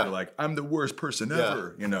critiqued or feel like I'm the worst person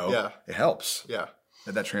ever. It helps. Yeah.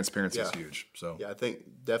 That transparency is huge. So I think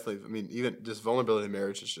definitely. I mean, even just vulnerability in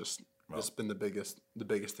marriage is just it's been the biggest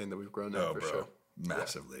thing that we've grown up for sure.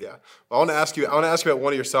 Massively. Yeah. Well, I want to ask you about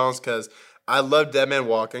one of your songs because I love Dead Man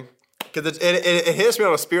Walking. Because it hits me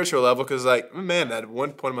on a spiritual level because, like, man, at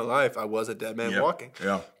one point in my life, I was a dead man walking.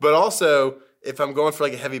 Yeah. But also, if I'm going for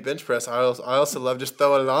like a heavy bench press, I also love just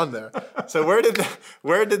throwing it on there. So where did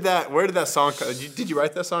that song come? Did you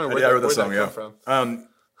write that song? Or where I wrote that song. Come from? I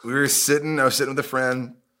was sitting with a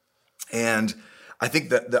friend, and I think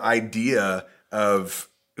that the idea of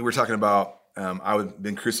we were talking about. I've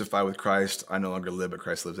been crucified with Christ. I no longer live, but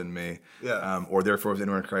Christ lives in me. Yeah. Or therefore, if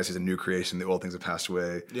anyone in Christ is a new creation, the old things have passed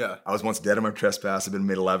away. Yeah. I was once dead in my trespass. I've been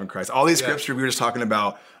made alive in Christ. All these scriptures we were just talking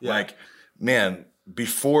about, like, man,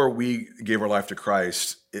 before we gave our life to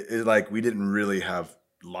Christ, it like we didn't really have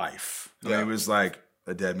life. I mean, it was like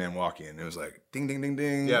a dead man walking. It was like ding, ding, ding,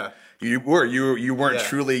 ding. Yeah. You weren't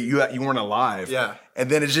truly you weren't alive. Yeah. And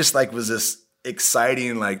then it just like was this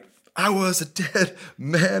exciting like. I was a dead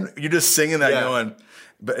man. You're just singing that going,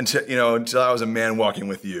 but until I was a man walking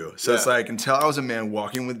with you. So it's like, until I was a man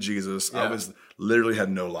walking with Jesus, I was literally had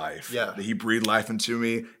no life. Yeah. He breathed life into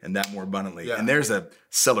me and that more abundantly. Yeah. And there's a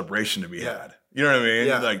celebration to be had. You know what I mean?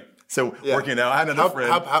 Yeah. Like, so working out, I had another friend.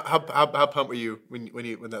 How pumped were you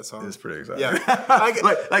when that song? It was pretty exciting.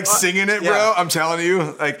 Yeah. like singing it, bro. I'm telling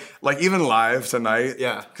you, like even live tonight.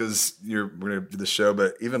 Yeah. Because we're gonna do the show,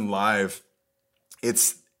 but even live,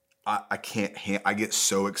 it's. I can't. I get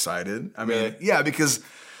so excited. I mean, because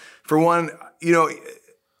for one,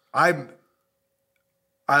 I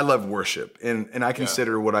love worship, and I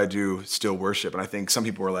consider what I do still worship. And I think some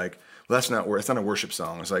people are like, "Well, it's not a worship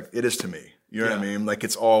song." It's like it is to me. You know what I mean? Like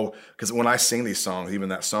it's all because when I sing these songs, even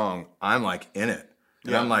that song, I'm like in it,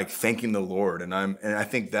 and I'm like thanking the Lord, and I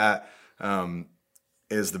think that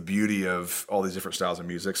is the beauty of all these different styles of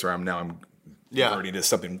music. So I'm already to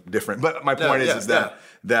something different. But my point is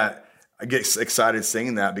that I get excited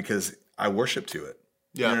singing that because I worship to it.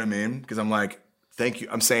 Yeah. You know what I mean? Because I'm like, thank you.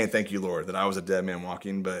 I'm saying thank you, Lord, that I was a dead man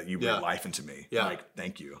walking, but you breathed life into me. Yeah. Like,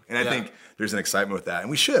 thank you. And I think there's an excitement with that.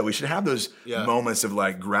 And we should have those moments of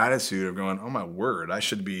like gratitude of going, oh my word, I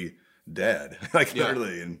should be dead. Like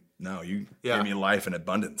literally. And no, you gave me life in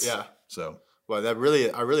abundance. Yeah. So. Well, I really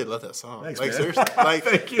love that song. Thanks, like man. seriously, like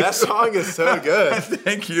thank you. That song is so good.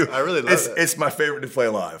 Thank you. I really love it. It's my favorite to play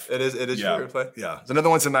live. It is your favorite to play. Yeah. There's another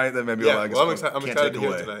one tonight that maybe I'm excited to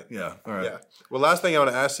hear it tonight. Yeah. All right. Yeah. Well, last thing I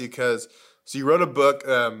want to ask you so you wrote a book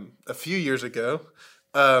a few years ago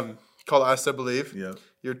called I Still Believe. Yeah.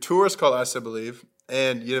 Your tour is called I Still Believe,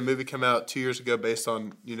 and you had a movie come out 2 years ago based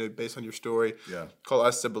on your story. Yeah. Called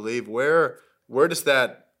I Still Believe. Where does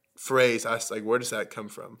that phrase where does that come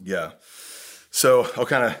from? Yeah. So I'll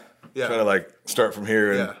kind of try to like start from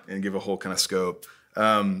here and give a whole kind of scope.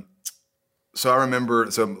 So I remember,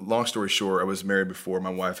 long story short, I was married before.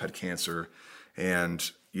 My wife had cancer, and,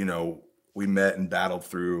 we met and battled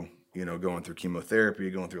through, going through chemotherapy,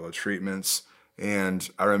 going through all the treatments. And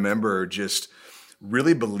I remember just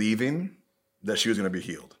really believing that she was going to be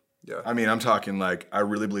healed. Yeah. I mean, I'm talking like, I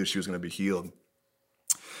really believed she was going to be healed.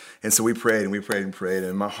 And so we prayed and we prayed and prayed.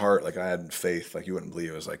 And in my heart, like I had faith, like you wouldn't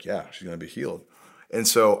believe. I was like, yeah, she's going to be healed. And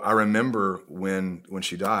so I remember when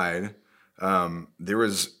she died, there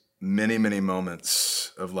was many, many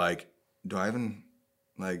moments of like, do I even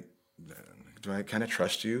Like, do I kind of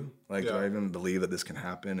trust you? Like, do I even believe that this can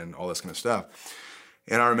happen and all this kind of stuff?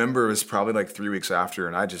 And I remember it was probably like 3 weeks after,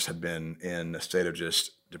 and I just had been in a state of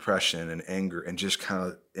just depression and anger and just kind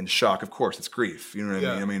of in shock. Of course, it's grief. You know what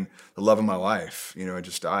I mean? I mean, the love of my life, you know, it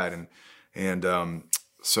just died. And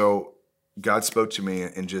so God spoke to me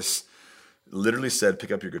and just literally said,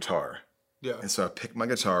 pick up your guitar. Yeah. And so I picked my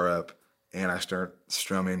guitar up and I start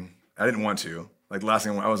strumming. I didn't want to. Like, the last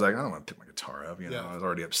thing I was like, I don't want to pick my guitar up. You know, I was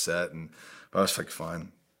already upset. But I was like,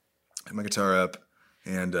 fine. Pick my guitar up.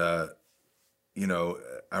 And, you know,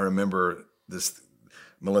 I remember this,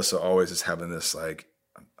 Melissa always is having this, like,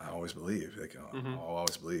 I always believe. Like, I'll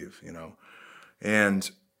always believe, you know. And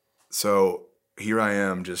so here I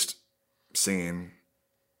am just singing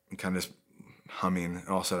and kind of just humming. And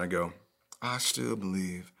all of a sudden I go, I still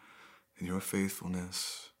believe in your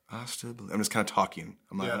faithfulness. I still believe. I'm just kind of talking.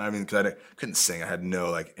 I'm like, I mean, because I couldn't sing. I had no,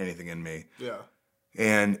 like, anything in me. Yeah.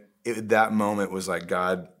 And that moment was like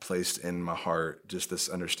God placed in my heart just this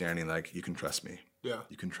understanding, like, you can trust me. Yeah.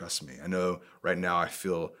 You can trust me. I know right now I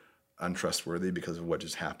feel untrustworthy because of what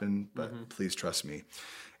just happened, but please trust me.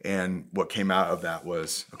 And what came out of that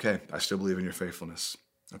was, okay, I still believe in your faithfulness.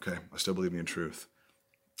 Okay, I still believe in your truth.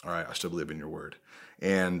 All right, I still believe in your word.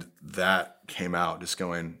 And that came out just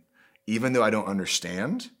going, even though I don't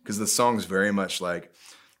understand, because the song's very much like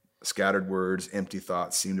scattered words, empty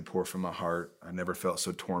thoughts seem to pour from my heart. I never felt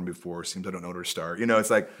so torn before. Seems I don't know where to start. You know, it's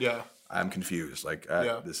like, I'm confused. Like,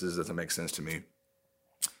 this doesn't make sense to me.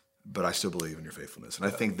 But I still believe in your faithfulness. And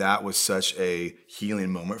I think that was such a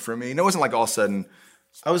healing moment for me. And it wasn't like all of a sudden,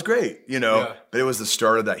 I was great, you know, but it was the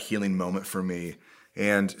start of that healing moment for me.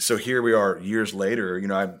 And so here we are years later, you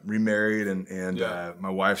know, I'm remarried and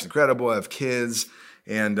my wife's incredible. I have kids.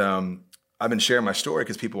 And I've been sharing my story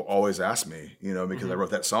because people always ask me, you know, because I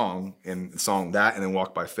wrote that song and then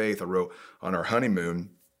Walk by Faith I wrote on our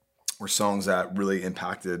honeymoon were songs that really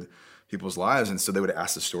impacted people's lives. And so they would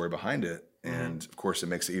ask the story behind it. And of course, it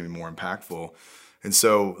makes it even more impactful. And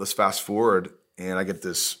so let's fast forward, and I get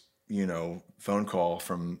this, you know, phone call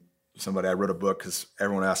from somebody. I wrote a book because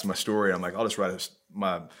everyone asked my story. I'm like, I'll just write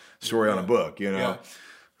my story on a book, you know. Yeah.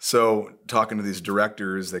 So talking to these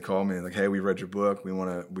directors, they call me and like, hey, we read your book.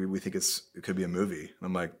 We think it could be a movie. And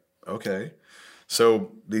I'm like, okay.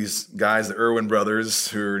 So these guys, the Irwin brothers,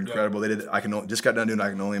 who are incredible, they did. Just got done doing I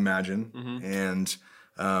Can Only Imagine, and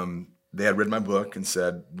they had read my book and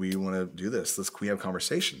said, we want to do this. Can we have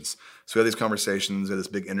conversations? So we had these conversations, we had this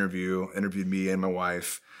big interviewed me and my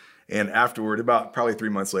wife. And afterward, about probably 3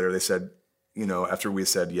 months later, they said, you know, after we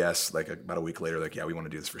said yes, like about a week later, like, yeah, we want to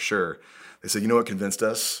do this for sure. They said, you know what convinced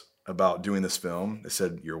us about doing this film? They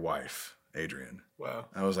said, your wife, Adrienne. Wow.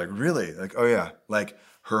 I was like, really? Like, oh yeah. Like,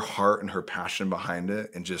 her heart and her passion behind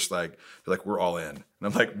it, and just like, they're like, we're all in. And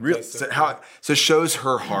I'm like, really? So it shows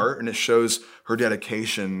her heart and it shows her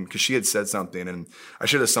dedication, because she had said something, and I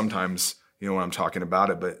share this sometimes, you know, when I'm talking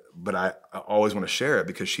about it, but I always want to share it,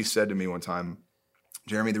 because she said to me one time,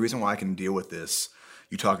 Jeremy, the reason why I can deal with this,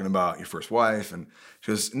 you talking about your first wife, and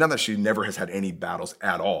she goes, not that she never has had any battles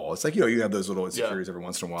at all. It's like, you know, you have those little insecurities every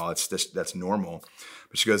once in a while. It's just, that's normal.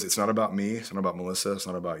 But she goes, it's not about me. It's not about Melissa. It's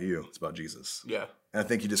not about you. It's about Jesus. Yeah. And I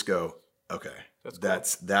think you just go, okay,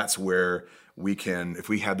 that's where we can, if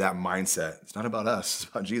we have that mindset, it's not about us, it's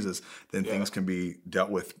about Jesus, then things can be dealt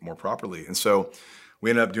with more properly. And so we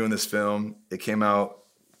ended up doing this film. It came out,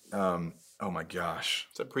 oh my gosh.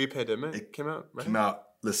 It's a pre-pandemic? It came out, right?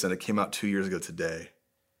 It came out 2 years ago today.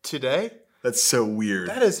 Today? That's so weird.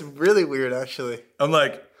 That is really weird, actually. I'm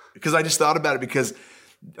like, because I just thought about it, because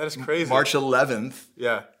that is crazy. March 11th,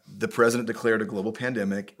 the president declared a global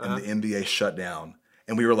pandemic and the NBA shut down.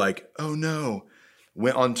 And we were like, oh no.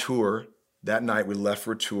 Went on tour. That night we left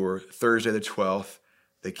for a tour. Thursday the 12th,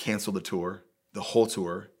 they canceled the tour, the whole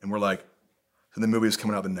tour. And we're like, so the movie was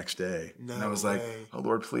coming out the next day. No and I was like, oh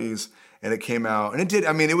Lord, please. And it came out. And it did,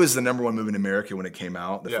 I mean, it was the #1 movie in America when it came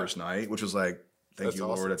out the first night, which was like, thank you,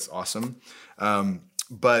 Lord, that's awesome.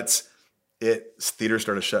 But theaters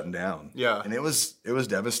started shutting down. Yeah. And it was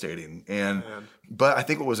devastating. And but I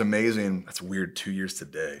think what was amazing, that's weird, 2 years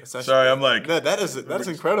today. Sorry, I'm like, no, that's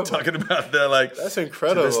incredible. Talking about that, like, that's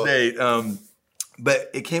incredible. To this date.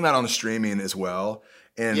 But it came out on streaming as well.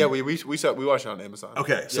 And yeah, we watched it on Amazon.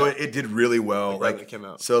 Okay, so it did really well. Like it came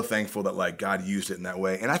out. So thankful that like God used it in that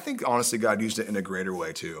way. And I think honestly God used it in a greater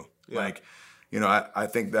way too. Yeah. Like, you know, I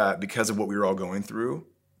think that because of what we were all going through,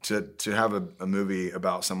 to have a movie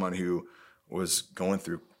about someone who was going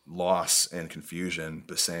through loss and confusion,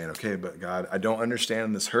 but saying, okay, but God, I don't understand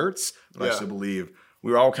and this hurts, but I still believe.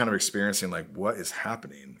 We were all kind of experiencing like, what is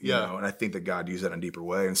happening? You know? And I think that God used that in a deeper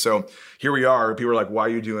way. And so here we are. People are like, why are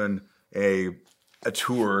you doing a a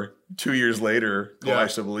tour 2 years later called I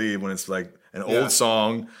Still Believe, when it's like an old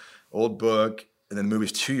song, old book, and then the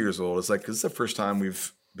movie's 2 years old. It's like, this is the first time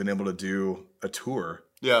we've been able to do a tour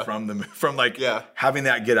from having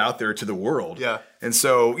that get out there to the world. Yeah. And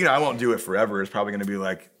so, I won't do it forever. It's probably going to be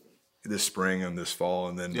like this spring and this fall,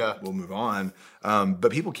 and then we'll move on.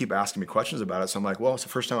 But people keep asking me questions about it. So I'm like, well, it's the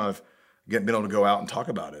first time I've been able to go out and talk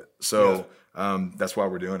about it. So that's why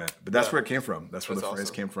we're doing it. But that's where it came from. That's where the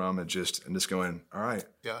phrase came from. And just going, all right,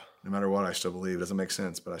 no matter what, I still believe. It doesn't make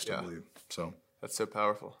sense, but I still believe. So that's so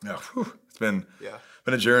powerful. Yeah, it's been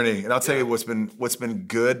a journey. And I'll tell you what's been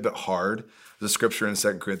good but hard. There's a scripture in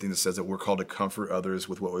 2 Corinthians that says that we're called to comfort others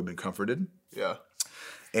with what we've been comforted. Yeah.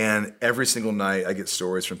 And every single night I get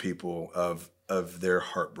stories from people of their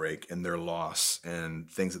heartbreak and their loss and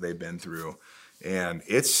things that they've been through. And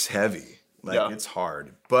it's heavy. It's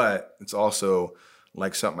hard. But it's also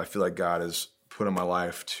like something I feel like God has put in my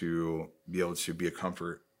life to be able to be a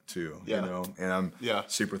comfort to, and I'm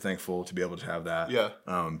super thankful to be able to have that. Yeah.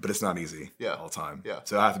 But it's not easy all the time. Yeah.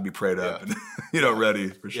 So I have to be prayed up and, ready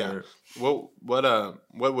for sure. Well,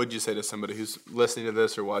 what would you say to somebody who's listening to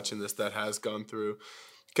this or watching this that has gone through?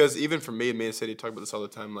 Because even for me and Sadie talk about this all the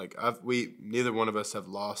time. Like neither one of us have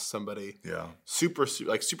lost somebody super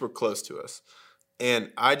close to us.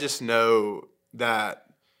 And I just know that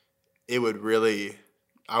I would really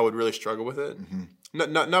struggle with it.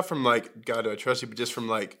 Mm-hmm. Not from like, God, do I trust you, but just from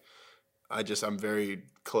like, I'm very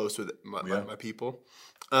close with my people.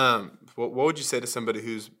 What would you say to somebody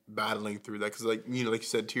who's battling through that? Because like you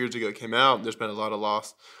said, 2 years ago it came out. There's been a lot of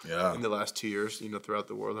loss in the last 2 years, throughout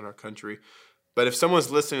the world and our country. But if someone's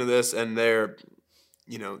listening to this and they're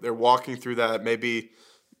walking through that, maybe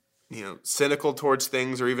cynical towards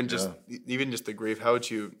things, or even just the grief, how would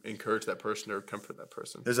you encourage that person or comfort that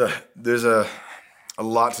person? There's a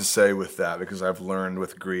lot to say with that, because I've learned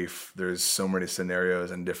with grief, there's so many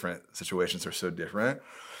scenarios and different situations are so different.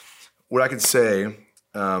 What I could say,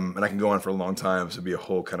 and I can go on for a long time, so it'd be a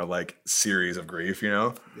whole kind of like series of grief,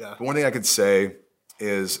 Yeah. But one thing I could say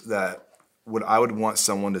is that what I would want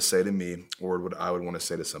someone to say to me, or what I would want to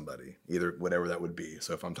say to somebody, either whatever that would be.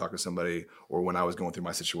 So if I'm talking to somebody, or when I was going through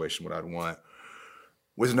my situation, what I'd want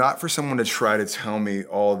was not for someone to try to tell me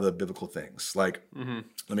all the biblical things. Like,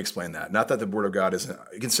 let me explain that. Not that the word of God isn't,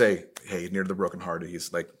 you can say, hey, near to the brokenhearted,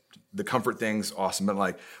 he's like, the comfort thing's awesome, but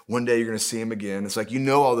like, one day you're going to see him again. It's like,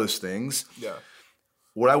 all those things. Yeah.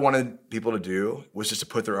 What I wanted people to do was just to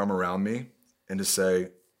put their arm around me and to say,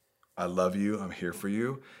 I love you, I'm here for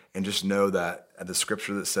you. And just know that the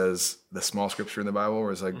scripture that says, the small scripture in the Bible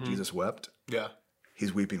where it's like, Jesus wept. Yeah.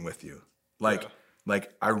 He's weeping with you. Like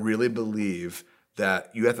I really believe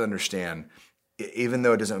that you have to understand, even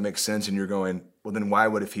though it doesn't make sense and you're going, well, then why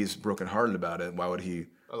would, if he's brokenhearted about it, why would he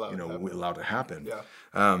allow it to happen? Yeah.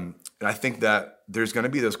 And I think that there's going to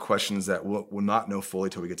be those questions that we'll not know fully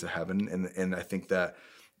till we get to heaven. And I think that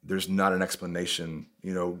there's not an explanation.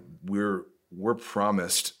 We're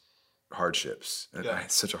promised hardships. And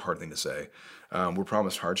it's such a hard thing to say. We're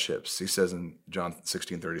promised hardships. He says in John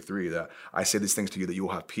 16:33 that I say these things to you that you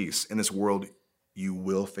will have peace. In this world, you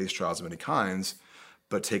will face trials of many kinds,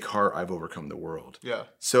 but take heart, I've overcome the world. Yeah.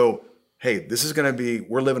 So, hey, this is going to be,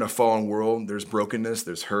 we're living a fallen world. There's brokenness,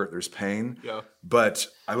 there's hurt, there's pain. Yeah. But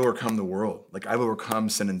I've overcome the world. Like, I've overcome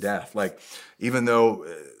sin and death. Like, even though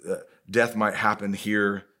death might happen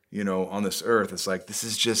here, on this earth, it's like, this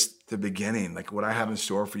is just the beginning. Like, what I have in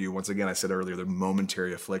store for you, once again, I said earlier, the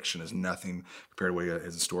momentary affliction is nothing compared to what he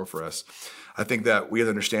has in store for us. I think that we have to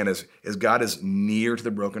understand is God is near to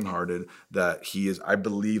the brokenhearted, that I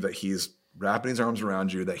believe that he's wrapping his arms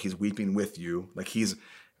around you, that he's weeping with you. Like,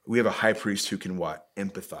 we have a high priest who can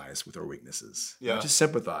empathize with our weaknesses. Yeah. Not just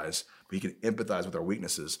sympathize, but he can empathize with our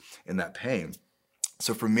weaknesses and that pain.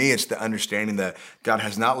 So for me, it's the understanding that God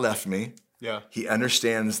has not left me. Yeah. He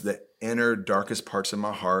understands the inner darkest parts of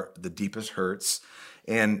my heart, the deepest hurts.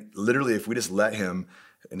 And literally, if we just let him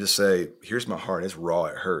and just say, here's my heart, it's raw,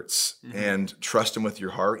 it hurts. Mm-hmm. And trust him with your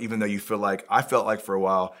heart, even though I felt like for a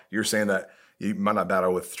while, you're saying that you might not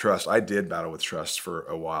battle with trust. I did battle with trust for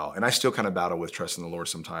a while. And I still kind of battle with trust in the Lord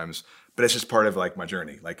sometimes. But it's just part of like my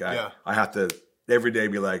journey. Like I have to every day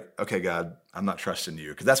be like, okay, God, I'm not trusting you.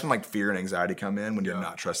 Because that's when like fear and anxiety come in, when you're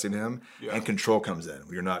not trusting him. Yeah. And control comes in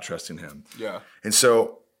when you're not trusting him. Yeah. And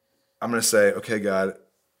so I'm going to say, okay, God,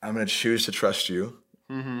 I'm going to choose to trust you.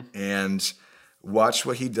 Mm-hmm. And watch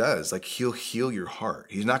what he does. Like, he'll heal your heart.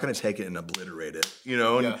 He's not going to take it and obliterate it,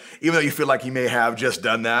 And even though you feel like he may have just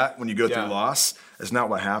done that when you go through loss, that's not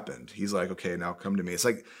what happened. He's like, okay, now come to me. It's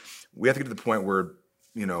like, we have to get to the point where,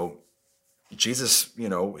 Jesus,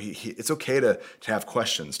 it's okay to have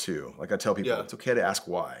questions too. Like I tell people, it's okay to ask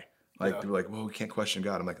why. Like they're like, well, we can't question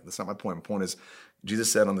God. I'm like, that's not my point. My point is,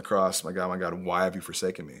 Jesus said on the cross, my God, why have you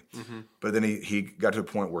forsaken me? But then he got to a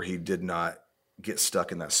point where he did not get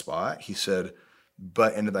stuck in that spot. He said,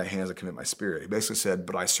 but into thy hands I commit my spirit. He basically said,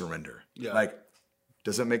 but I surrender. Yeah. Like,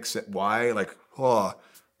 does it make sense? Why? Like, but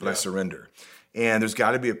I surrender. And there's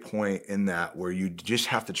got to be a point in that where you just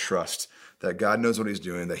have to trust that God knows what he's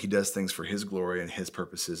doing, that he does things for his glory and his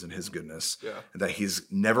purposes and his goodness, and that he's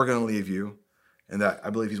never going to leave you, and that I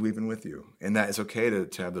believe he's weeping with you. And that it's okay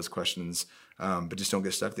to have those questions, but just don't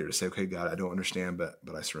get stuck there. To say, okay, God, I don't understand, but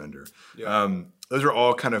I surrender. Yeah. Those are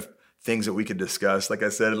all kind of things that we could discuss. Like I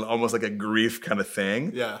said, almost like a grief kind of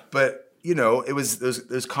thing. Yeah. But, you know, it was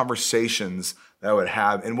those conversations that I would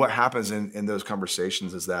have. And what happens in those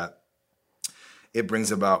conversations is that it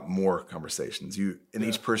brings about more conversations.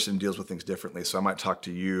 Each person deals with things differently. So I might talk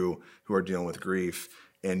to you who are dealing with grief,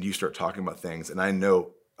 and you start talking about things, and I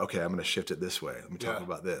know, okay, I'm going to shift it this way. Let me talk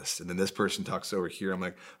about this. And then this person talks over here. I'm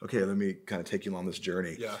like, okay, let me kind of take you along this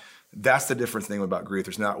journey. Yeah. That's the different thing about grief.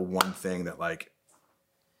 There's not one thing that like,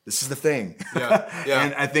 this is the thing. Yeah. Yeah.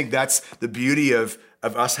 And I think that's the beauty of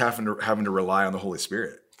us having to rely on the Holy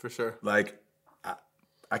Spirit. For sure. Like,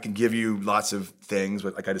 I can give you lots of things,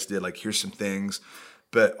 but like I just did, like, here's some things.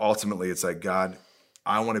 But ultimately, it's like, God,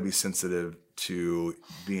 I want to be sensitive to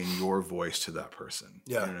being your voice to that person.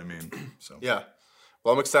 Yeah. You know what I mean? So yeah.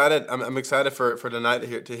 Well, I'm excited. I'm excited for tonight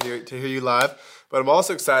to hear you live, but I'm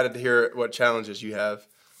also excited to hear what challenges you have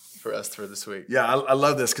for us for this week. Yeah, I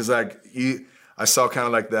love this because I saw kind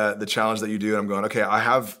of like the challenge that you do, and I'm going, okay, I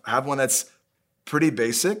have one that's pretty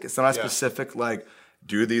basic. It's not specific, like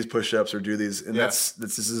do these push-ups or do these, and this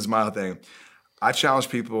is my thing. I challenge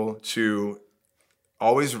people to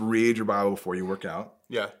always read your Bible before you work out.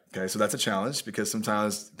 Yeah. Okay, so that's a challenge because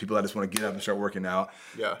sometimes people just want to get up and start working out.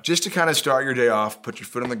 Yeah. Just to kind of start your day off, put your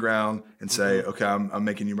foot on the ground and say, okay, I'm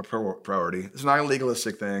making you my priority. It's not a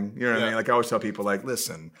legalistic thing. You know what I mean? Like I always tell people, like,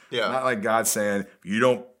 listen, not like God saying, if you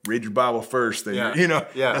don't read your Bible first, then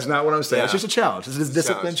that's not what I'm saying. It's just a challenge. It's a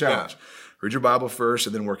discipline challenge. Yeah. Read your Bible first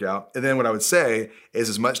and then work out. And then what I would say is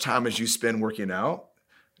as much time as you spend working out,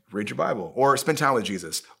 read your Bible or spend time with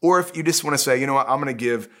Jesus. Or if you just want to say, you know what, I'm going to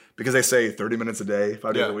give, because they say 30 minutes a day,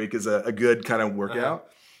 5 days a week is a good kind of workout.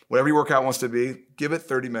 Whatever your workout wants to be, give it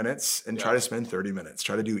 30 minutes and try to spend 30 minutes.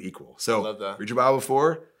 Try to do equal. So read your Bible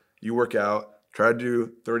before you work out. Try to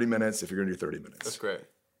do 30 minutes if you're going to do 30 minutes. That's great.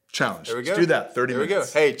 Challenge. There we go. Let's do that. 30 minutes. There we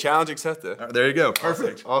go. Hey, challenge accepted. There you go.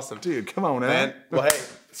 Perfect. Awesome. Dude, come on, man. Well, hey,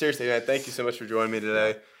 seriously, man, thank you so much for joining me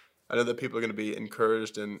today. I know that people are going to be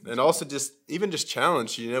encouraged and also just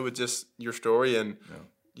challenged, with just your story and,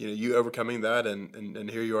 you overcoming that and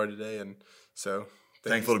here you are today. And so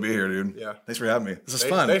thankful to be here, dude. Yeah. Thanks for having me. This is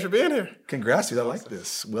fun. Thanks for being here. Congrats, dude. I like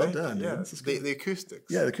this. Well done. Yeah. This is the acoustics.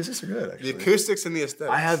 Yeah, the acoustics are good, actually. The acoustics and the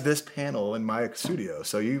aesthetics. I have this panel in my studio,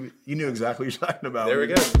 so you knew exactly what you're talking about. There we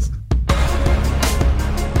go.